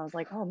 And then I was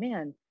like, oh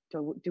man,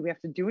 do we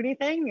have to do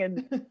anything?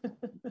 And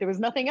there was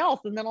nothing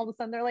else. And then all of a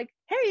sudden they're like,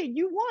 hey,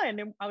 you won.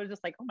 And I was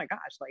just like, oh my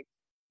gosh, like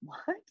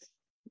what?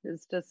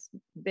 It's just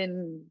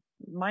been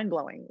mind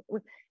blowing.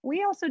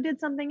 We also did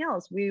something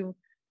else. We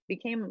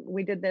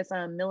did this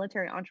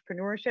military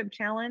entrepreneurship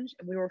challenge,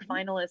 and we were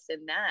finalists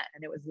in that.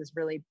 And it was this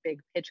really big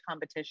pitch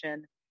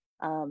competition.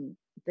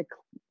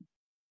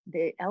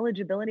 The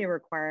eligibility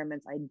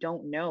requirements, I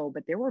don't know,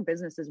 but there were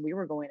businesses we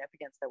were going up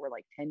against that were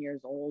like 10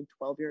 years old,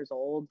 12 years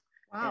old.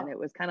 Wow. And it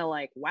was kind of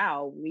like,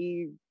 wow,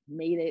 we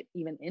made it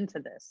even into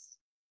this.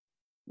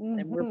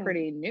 and we're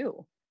pretty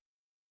new.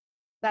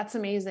 That's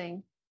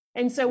amazing.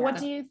 And so what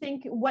do you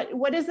think,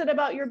 what is it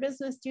about your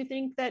business, do you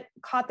think, that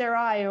caught their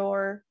eye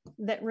or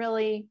that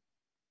really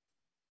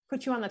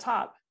put you on the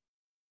top?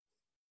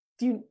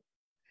 Do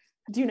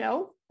you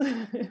know?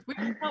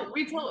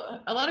 we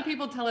tell a lot of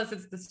people tell us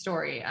it's the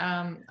story.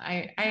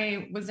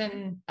 I was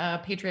in a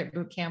Patriot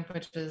boot camp,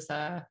 which is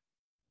a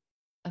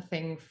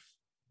thing.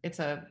 It's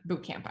a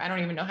boot camp. I don't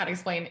even know how to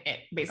explain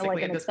it. Basically,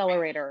 like an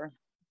accelerator.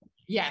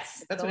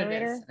 Yes, that's what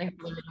it is.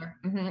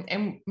 Mm-hmm.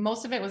 And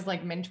most of it was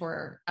like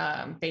mentor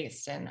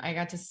based. And I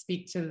got to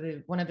speak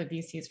to one of the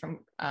VCs from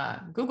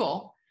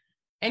Google.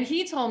 And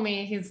he told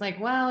me, he's like,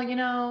 well, you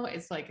know,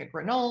 it's like a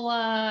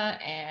granola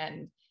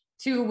and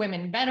 2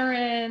 women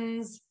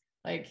veterans,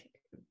 like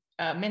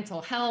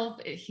mental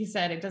health. He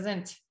said, it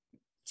doesn't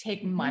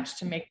take much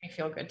to make me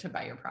feel good to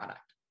buy your product.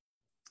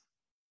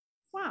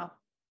 Wow.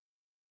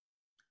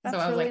 That's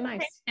so really like,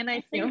 nice. Okay. And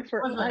I think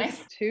for us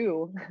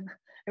too,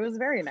 it was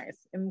very nice.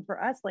 And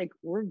for us, like,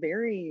 we're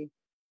very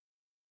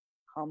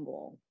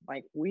humble.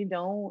 Like, we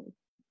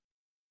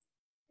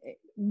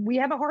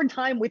have a hard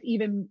time with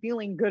even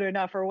feeling good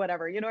enough or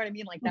whatever, you know what I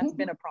mean? Like, that's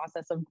been a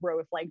process of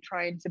growth, like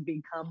trying to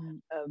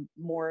become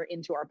more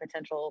into our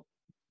potential,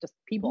 just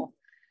people.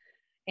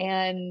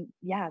 And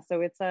yeah,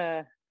 so it's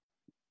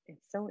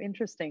so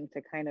interesting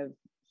to kind of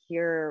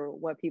hear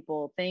what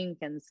people think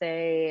and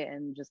say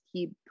and just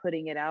keep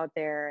putting it out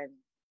there. And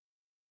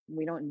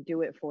we don't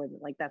do it for,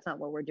 like, that's not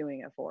what we're doing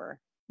it for.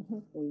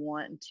 We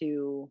want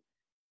to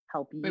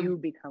help you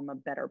become a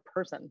better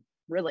person,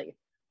 really.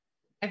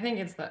 I think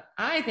it's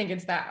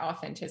that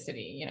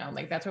authenticity, you know,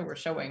 like that's what we're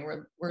showing.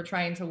 We're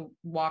trying to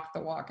walk the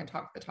walk and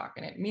talk the talk,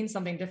 and it means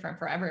something different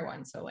for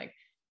everyone. So like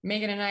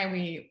Megan and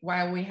I,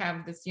 while we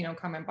have this, you know,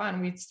 common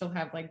bond, we still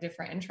have like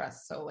different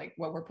interests. So like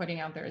what we're putting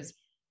out there is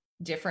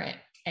different,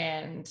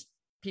 and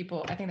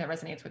people, I think that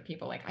resonates with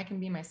people. Like, I can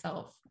be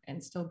myself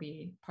and still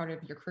be part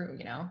of your crew,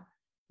 you know?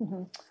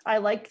 I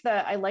like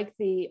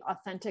the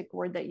authentic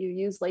word that you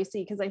use,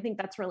 Lacey, because I think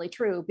that's really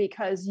true,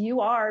 because you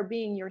are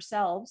being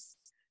yourselves,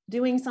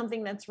 doing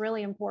something that's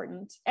really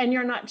important, and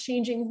you're not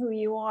changing who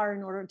you are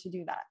in order to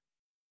do that.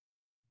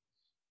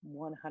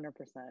 100%.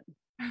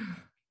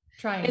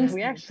 Trying. And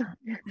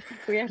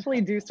we actually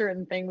do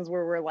certain things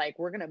where we're like,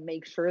 we're going to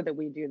make sure that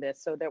we do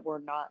this so that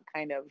we're not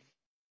kind of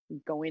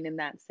going in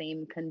that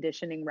same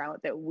conditioning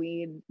route that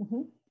we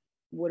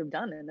would have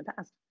done in the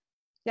past.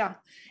 Yeah.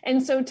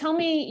 And so tell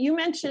me, you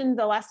mentioned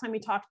the last time we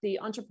talked, the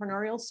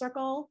entrepreneurial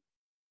circle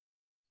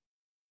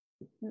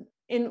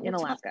in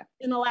Alaska.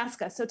 In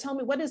Alaska. So tell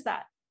me, what is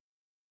that?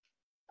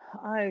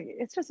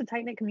 It's just a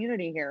tight-knit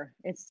community here.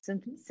 It's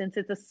since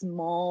it's a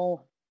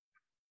small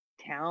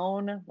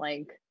town,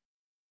 like,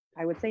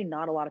 I would say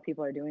not a lot of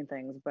people are doing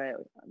things, but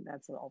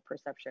that's all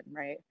perception,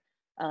 right?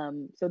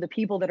 So the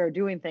people that are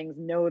doing things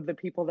know the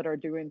people that are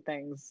doing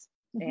things,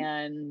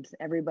 and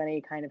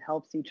everybody kind of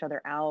helps each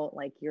other out.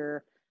 Like,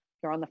 you're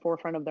on the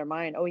forefront of their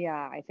mind. Oh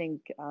yeah, I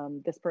think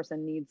this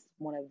person needs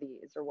one of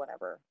these or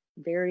whatever.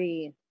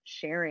 Very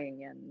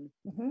sharing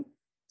and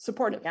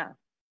supportive. Yeah,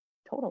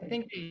 totally. I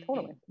think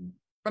totally.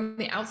 From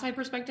the outside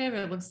perspective,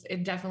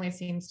 it definitely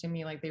seems to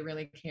me like they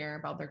really care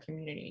about their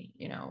community.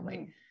 You know,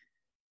 like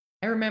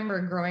I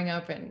remember growing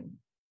up and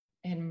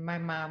my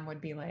mom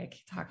would be like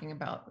talking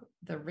about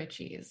the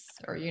richies,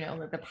 or, you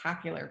know, the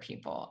popular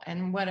people.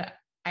 And what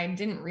I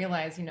didn't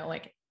realize, you know,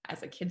 like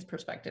as a kid's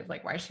perspective,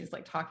 like why she's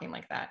like talking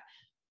like that.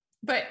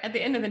 But at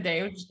the end of the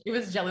day, it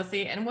was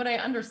jealousy. And what I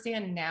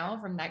understand now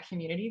from that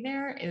community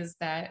there is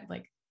that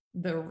like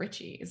the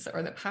richies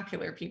or the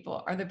popular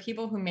people are the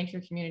people who make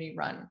your community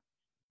run.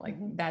 Like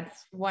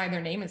that's why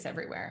their name is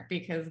everywhere,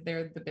 because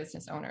they're the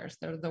business owners.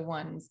 They're the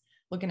ones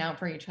looking out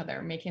for each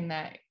other, making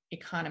that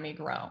economy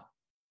grow.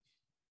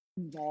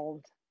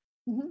 Involved.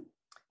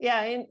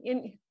 Yeah.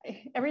 In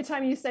every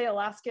time you say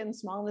Alaska and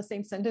small in the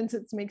same sentence,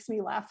 it makes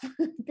me laugh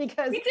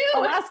because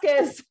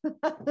Alaska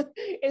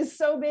is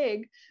so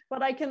big,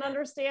 but I can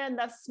understand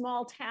that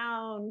small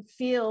town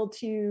feel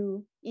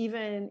to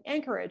even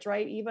Anchorage,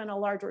 right? Even a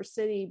larger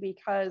city,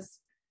 because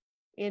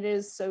it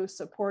is so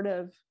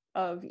supportive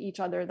of each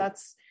other.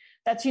 That's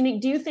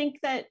unique. Do you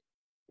think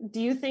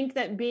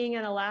that being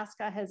in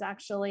Alaska has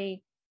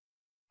actually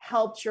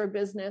helped your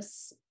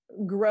business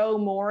grow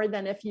more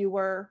than if you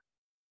were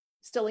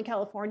still in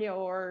California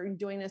or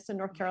doing this in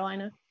North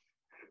Carolina?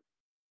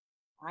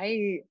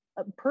 I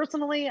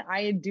personally,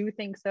 I do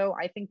think so.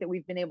 I think that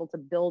we've been able to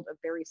build a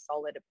very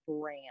solid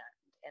brand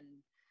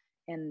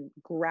and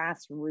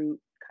grassroots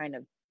kind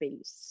of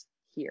base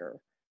here.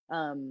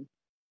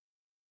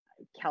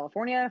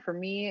 California, for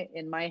me,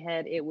 in my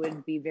head, it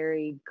would be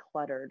very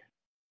cluttered.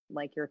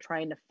 Like, you're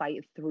trying to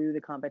fight through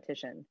the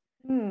competition.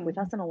 With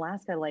us in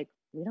Alaska, like,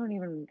 we don't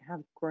even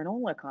have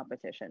granola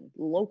competition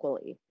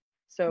locally.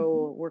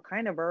 So we're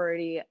kind of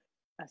already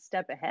a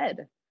step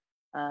ahead,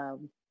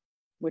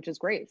 which is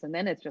great. And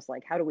then it's just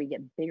like, how do we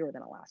get bigger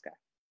than Alaska?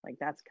 Like,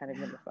 that's kind of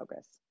been the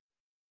focus.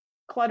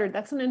 Cluttered.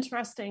 That's an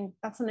interesting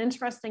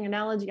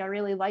analogy. I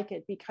really like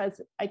it,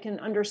 because I can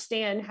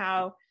understand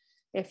how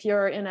if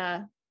you're in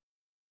a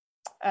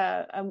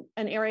an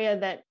area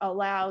that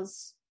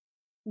allows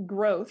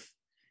growth,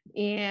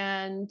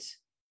 and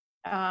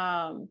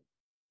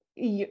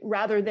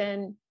rather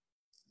than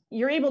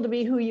you're able to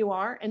be who you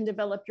are and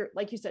develop your,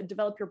 like you said,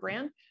 develop your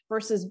brand,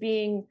 versus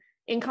being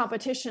in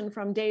competition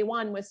from day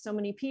one with so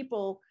many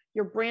people.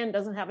 Your brand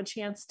doesn't have a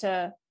chance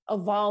to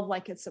evolve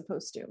like it's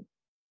supposed to,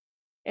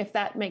 if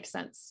that makes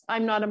sense.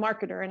 I'm not a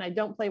marketer and I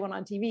don't play one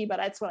on TV, but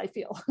that's what I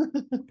feel.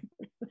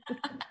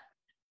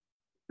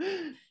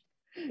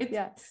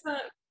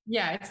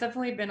 It's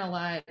definitely been a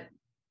lot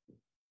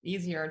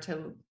easier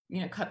to,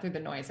 cut through the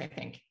noise, I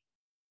think.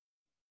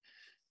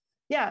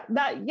 Yeah,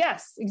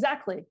 yes,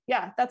 exactly.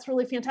 Yeah, that's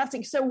really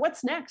fantastic. So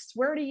what's next?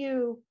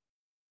 You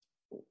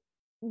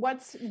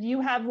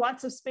have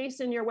lots of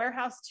space in your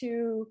warehouse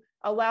to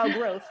allow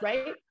growth,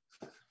 right?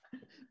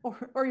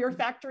 Or your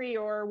factory,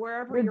 or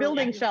wherever. We're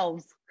building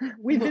shelves.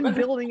 We've been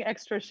building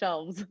extra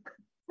shelves.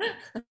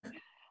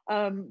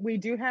 We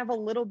do have a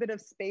little bit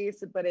of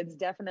space, but it's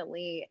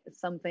definitely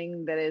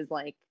something that is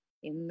like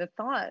in the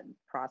thought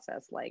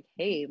process, like,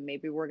 hey,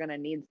 maybe we're going to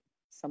need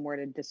somewhere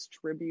to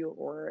distribute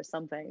or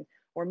something,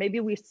 or maybe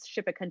we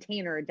ship a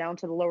container down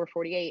to the lower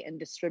 48 and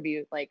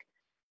distribute. Like,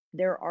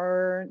 there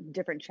are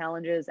different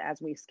challenges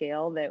as we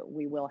scale that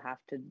we will have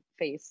to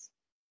face,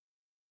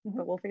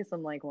 but we'll face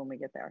them like when we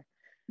get there.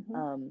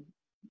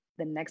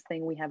 The next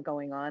thing we have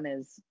going on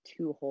is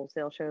 2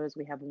 wholesale shows.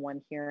 We have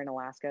one here in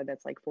Alaska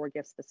that's like for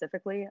gifts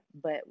specifically,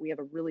 but we have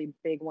a really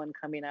big one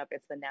coming up.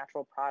 It's the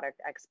Natural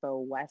Product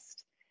Expo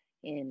West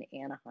in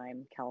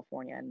Anaheim,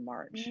 California in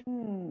March.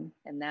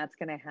 And that's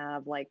going to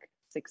have like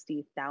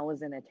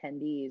 60,000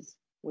 attendees,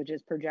 which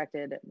is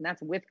projected. And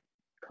that's with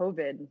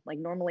COVID. Like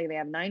normally they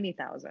have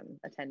 90,000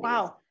 attendees.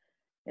 Wow.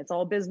 It's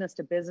all business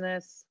to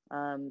business.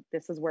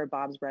 This is where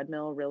Bob's Red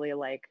Mill really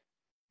like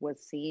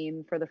was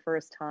seen for the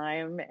first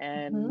time.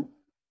 And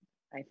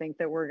I think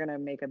that we're going to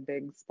make a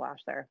big splash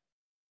there.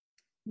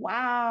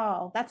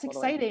 Wow. That's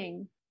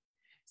exciting.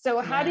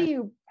 So how do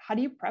you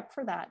prep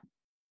for that?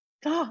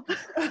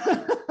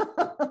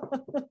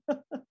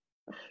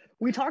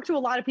 We talk to a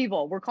lot of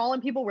people. We're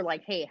calling people. We're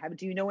like, hey,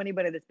 do you know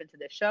anybody that's been to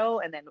this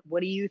show? And then what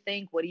do you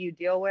think? What do you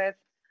deal with?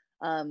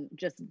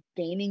 Just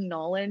gaining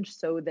knowledge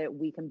so that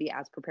we can be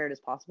as prepared as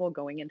possible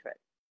going into it.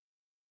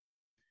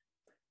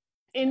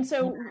 And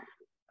so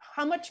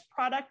how much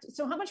product,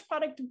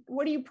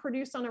 what do you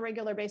produce on a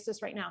regular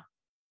basis right now?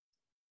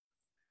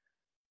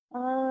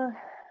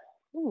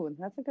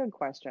 That's a good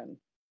question.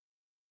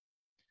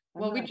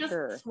 Well, we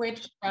just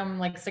switched from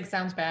like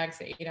 6-ounce bags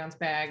to 8-ounce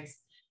bags.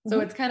 So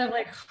it's kind of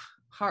like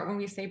hard when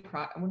we say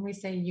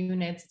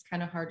units, it's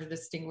kind of hard to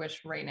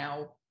distinguish right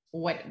now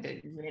what the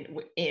unit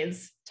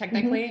is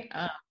technically.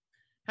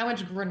 How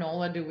much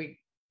granola do we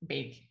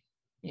bake,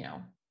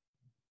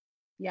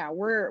 Yeah,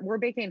 we're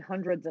baking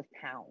hundreds of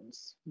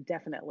pounds,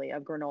 definitely,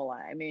 of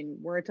granola. I mean,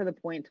 we're to the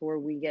point to where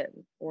we get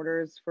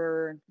orders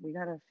we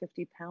got a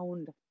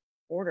 50-pound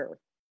order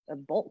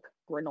of bulk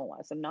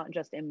granola. So not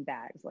just in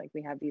bags, like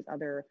we have these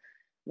other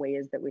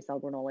ways that we sell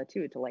granola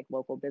too, to like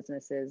local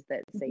businesses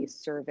that say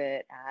serve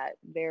it at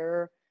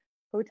their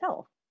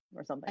hotel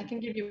or something. I can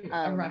give you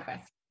a rough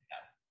estimate.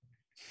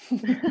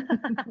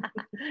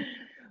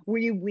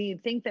 We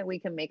think that we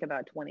can make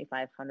about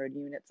 2,500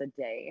 units a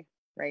day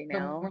right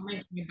now. So we're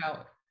making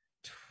about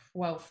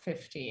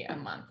 1,250 a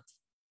month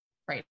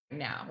right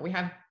now. We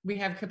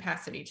have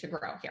capacity to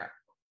grow here.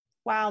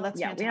 Wow,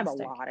 that's fantastic. We have a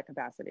lot of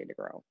capacity to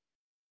grow.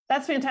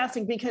 That's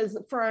fantastic, because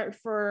for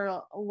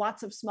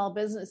lots of small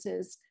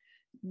businesses,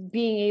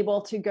 being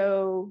able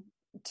to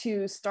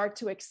start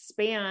to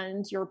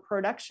expand your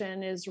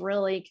production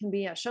can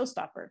be a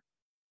showstopper.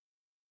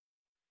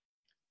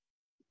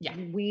 Yeah,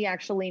 we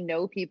actually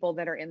know people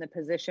that are in the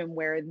position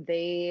where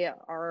they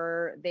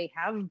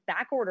have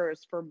back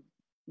orders for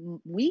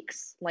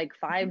weeks, like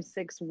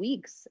 5-6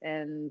 weeks.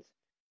 And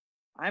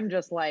I'm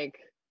just like,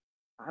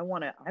 I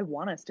want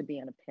us to be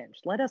in a pinch.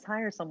 Let us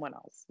hire someone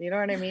else. You know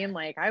what I mean?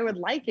 Like, I would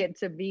like it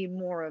to be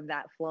more of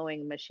that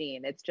flowing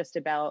machine. It's just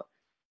about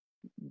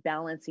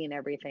balancing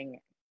everything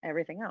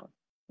out.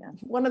 Yeah.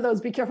 One of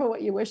those, be careful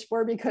what you wish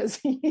for, because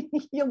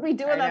you'll be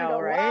doing that and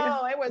go, right?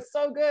 Wow, it was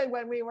so good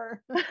when we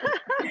were.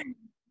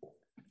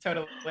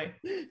 Totally.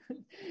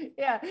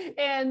 Yeah.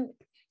 And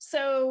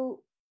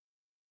so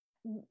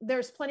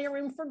there's plenty of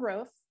room for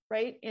growth,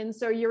 right? And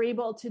so you're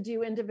able to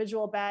do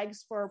individual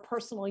bags for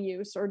personal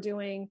use, or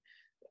doing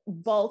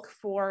bulk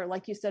for,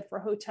 like you said, for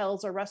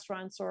hotels or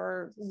restaurants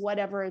or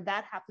whatever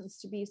that happens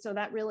to be. So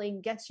that really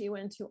gets you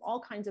into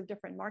all kinds of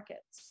different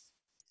markets.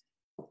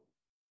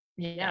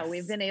 Yeah,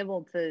 we've been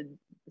able to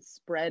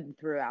spread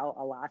throughout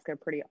Alaska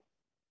pretty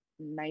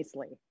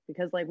nicely,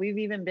 because like we've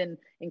even been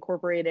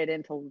incorporated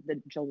into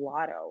the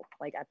gelato,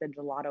 like at the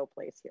gelato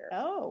place here.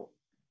 Oh,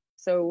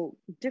 so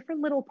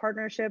different little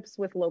partnerships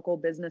with local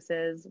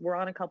businesses. We're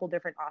on a couple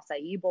different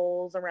acai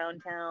bowls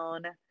around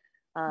town.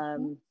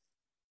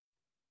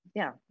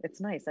 Yeah, it's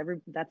nice.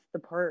 That's the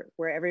part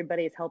where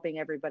everybody's helping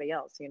everybody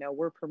else.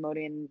 We're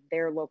promoting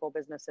their local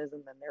businesses,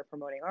 and then they're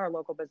promoting our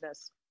local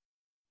business.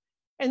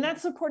 And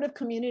that supportive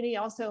community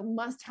also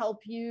must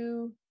help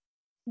you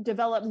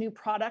develop new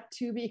product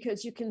too,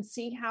 because you can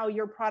see how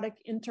your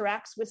product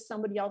interacts with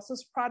somebody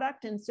else's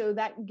product. And so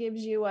that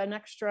gives you an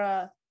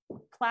extra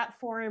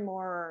platform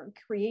or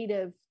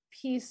creative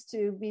piece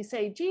to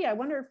say, gee, I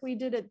wonder if we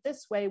did it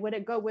this way, would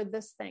it go with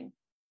this thing?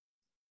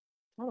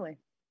 Totally.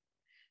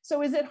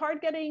 So is it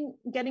hard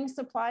getting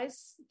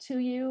supplies to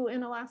you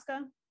in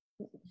Alaska?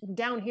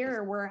 Down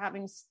here, we're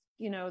having,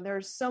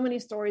 there's so many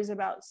stories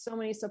about so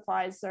many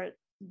supplies that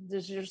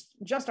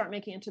just aren't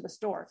making it to the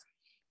store.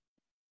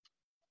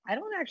 I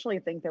don't actually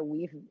think that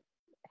we've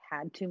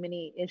had too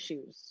many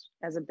issues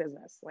as a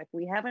business. Like,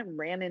 we haven't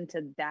ran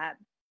into that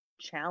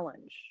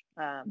challenge.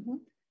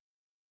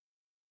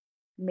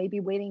 Maybe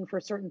waiting for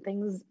certain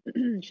things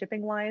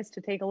shipping wise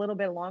to take a little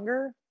bit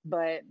longer,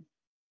 but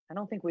I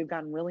don't think we've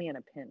gotten really in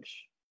a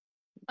pinch.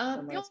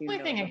 The only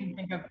thing I can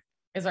think of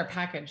is our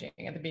packaging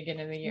at the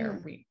beginning of the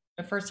year.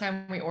 The first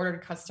time we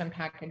ordered custom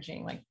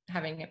packaging, like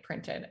having it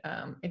printed,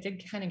 it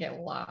did kind of get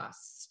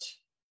lost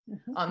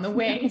on the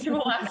way to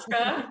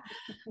Alaska.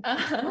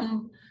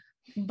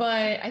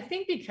 But I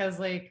think because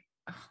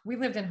we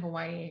lived in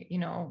Hawaii,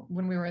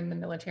 when we were in the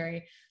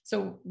military.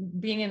 So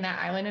being in that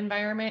island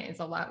environment is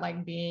a lot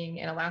like being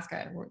in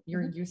Alaska.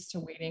 You're used to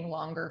waiting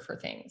longer for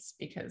things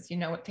because,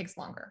 it takes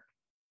longer.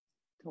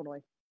 Totally.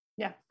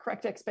 Yeah.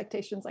 Correct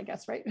expectations, I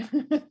guess. Right.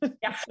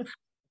 Yeah.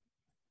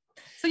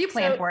 So you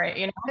plan for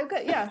it,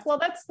 Okay, yeah. Well,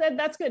 that's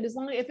good. As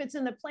long as if it's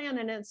in the plan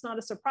and it's not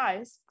a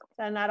surprise,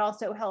 then that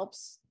also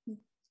helps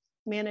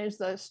manage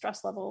the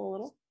stress level a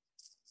little.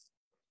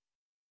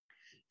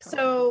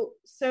 Totally.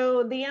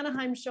 So the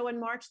Anaheim show in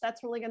March, that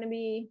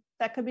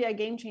could be a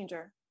game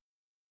changer.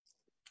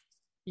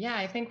 Yeah,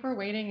 I think we're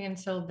waiting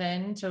until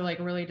then to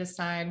really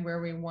decide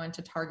where we want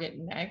to target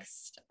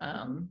next.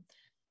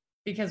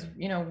 Because,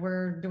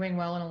 we're doing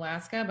well in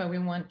Alaska, but we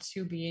want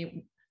to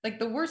be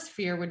the worst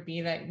fear would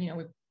be that,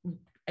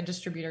 a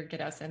distributor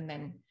get us and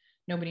then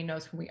nobody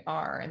knows who we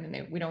are and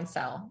then we don't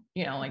sell,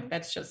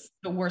 that's just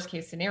the worst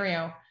case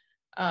scenario.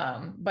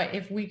 But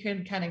if we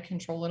could kind of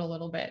control it a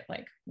little bit,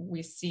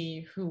 we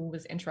see who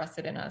was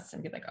interested in us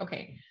and be like,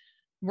 okay,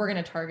 we're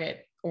going to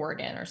target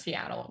Oregon or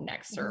Seattle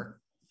next or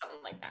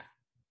something like that.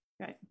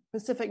 Right.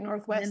 Pacific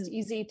Northwest,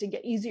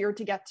 easier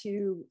to get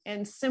to,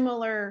 and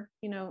similar,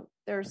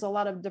 there's a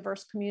lot of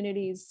diverse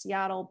communities,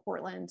 Seattle,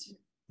 Portland,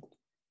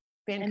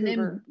 Vancouver. And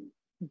then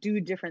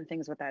do different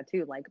things with that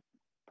too,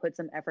 put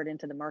some effort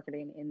into the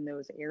marketing in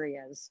those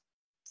areas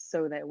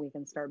so that we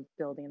can start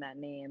building that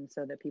name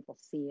so that people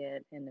see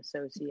it and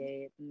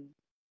associate and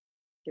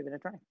give it a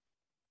try.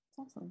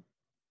 That's awesome.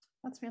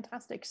 That's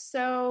fantastic.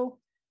 So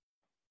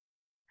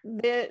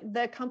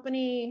the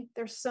company,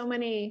 there's so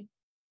many,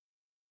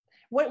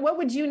 what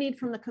would you need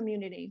from the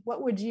community?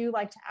 What would you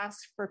like to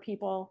ask for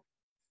people?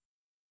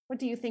 What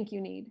do you think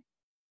you need?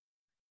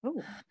 Oh,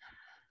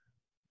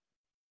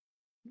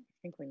 I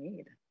think we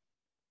need.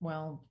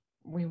 Well,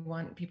 we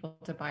want people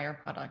to buy our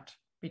product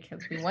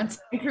because we want to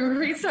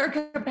increase our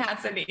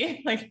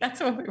capacity.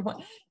 That's what we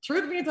want.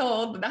 Truth be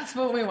told, that's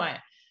what we want.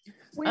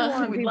 We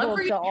want people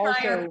to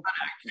also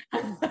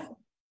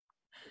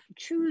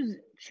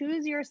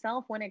choose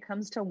yourself when it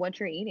comes to what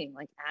you're eating.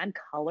 Add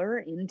color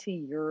into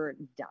your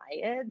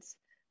diet.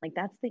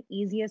 That's the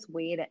easiest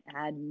way to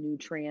add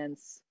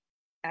nutrients.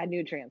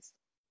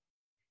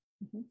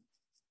 Mm-hmm.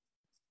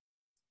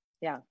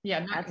 Yeah.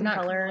 Add some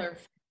color.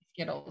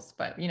 Skittles,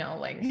 but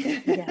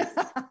yes,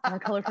 not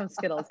color from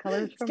Skittles.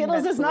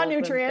 Skittles is not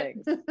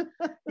nutrient.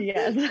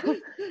 Yes.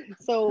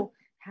 So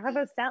have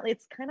a salad.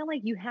 It's kind of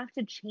you have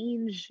to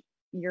change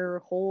your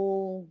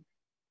whole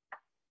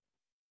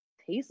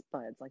taste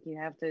buds. You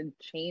have to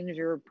change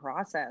your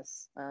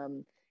process.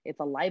 It's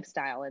a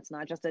lifestyle. It's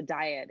not just a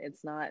diet.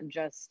 It's not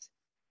just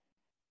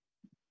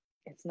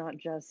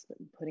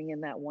putting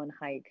in that one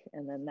hike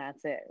and then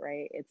that's it,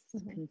 right?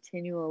 It's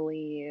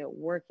continually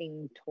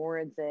working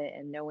towards it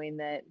and knowing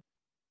that,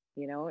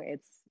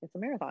 it's a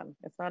marathon.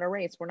 It's not a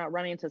race. We're not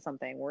running to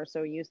something. We're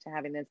so used to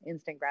having this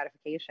instant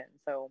gratification.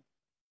 So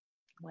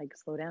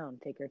slow down,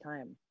 take your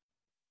time,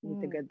 eat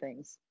the good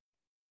things.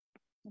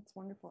 That's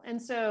wonderful.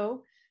 And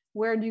so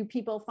where do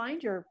people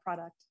find your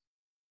product?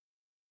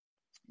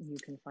 You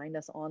can find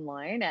us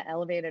online at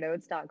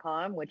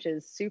elevatedoats.com, which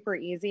is super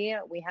easy.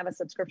 We have a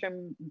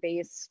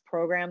subscription-based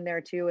program there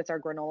too. It's our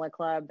granola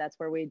club. That's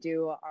where we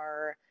do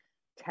our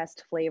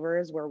test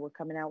flavors, where we're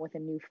coming out with a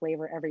new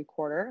flavor every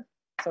quarter.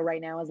 So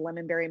right now is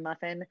lemon berry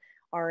muffin.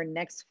 Our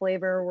next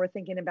flavor we're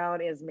thinking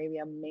about is maybe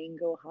a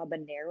mango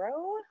habanero,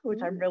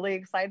 which I'm really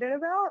excited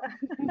about.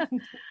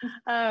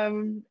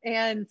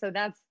 And so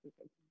that's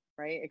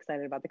right.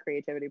 Excited about the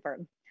creativity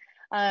part.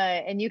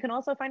 And you can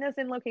also find us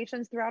in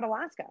locations throughout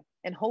Alaska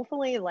and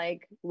hopefully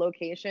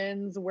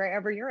locations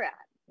wherever you're at.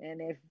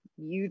 And if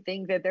you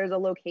think that there's a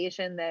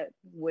location that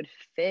would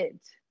fit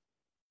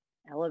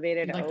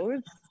Elevated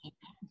Oats,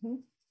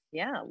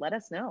 yeah, let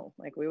us know.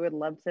 We would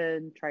love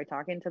to try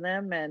talking to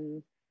them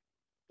and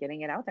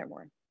getting it out there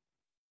more.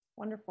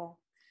 Wonderful.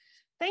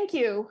 Thank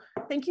you.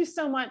 Thank you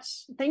so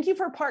much. Thank you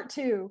for part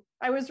 2.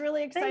 I was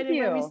really excited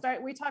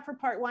when we talked for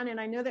part 1,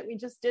 and I know that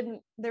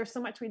there's so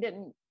much we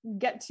didn't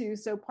get to.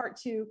 So part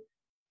 2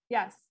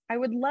 Yes. I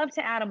would love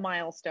to add a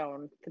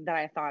milestone that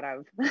I thought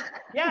of.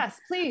 Yes,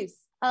 please.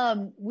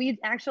 We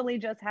actually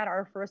just had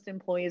our first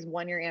employee's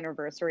 1-year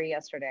anniversary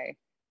yesterday.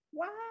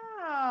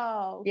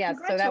 Wow. Yes,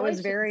 so that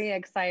was very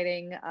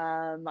exciting.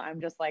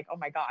 I'm just like, oh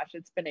my gosh,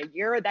 it's been a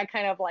year. That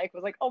kind of like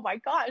was like, oh my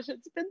gosh,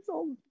 it's been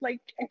so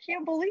like, I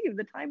can't believe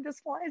the time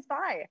just flies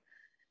by.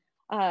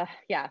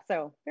 Yeah,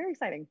 so very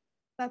exciting.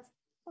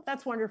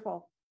 That's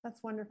wonderful.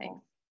 That's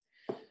wonderful.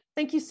 Thanks.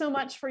 Thank you so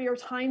much for your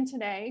time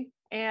today.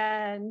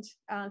 And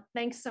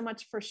thanks so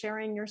much for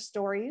sharing your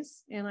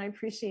stories. And I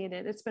appreciate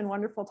it. It's been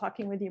wonderful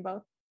talking with you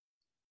both.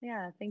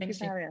 Yeah, thank you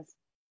for having us.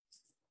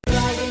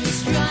 Driving,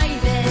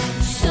 striving,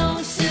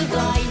 so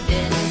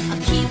surviving.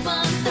 I'll keep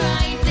on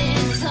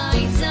thriving,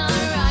 tides are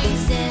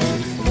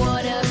rising.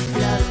 Water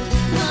flows,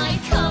 my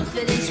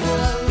confidence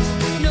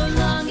grows. No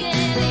longer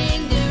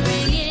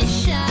lingering in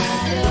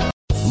shadow.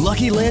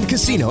 Lucky Land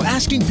Casino,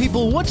 asking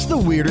people, what's the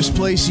weirdest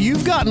place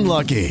you've gotten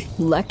lucky?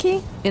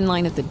 Lucky? In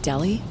line at the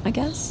deli, I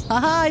guess?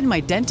 Aha, in my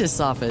dentist's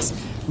office.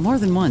 More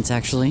than once,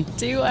 actually.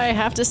 Do I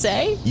have to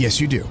say?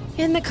 Yes, you do.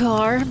 In the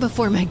car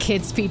before my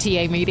kids'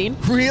 PTA meeting.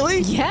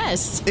 Really?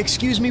 Yes.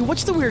 Excuse me,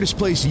 what's the weirdest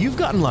place you've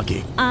gotten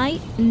lucky? I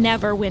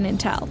never win and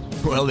tell.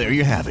 Well, there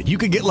you have it. You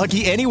can get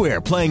lucky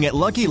anywhere, playing at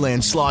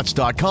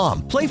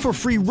LuckyLandSlots.com. Play for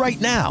free right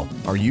now.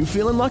 Are you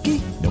feeling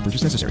lucky? No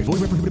purchase necessary.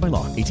 Void where prohibited by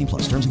law. 18+.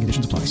 Terms and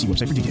conditions apply. See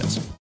website for details.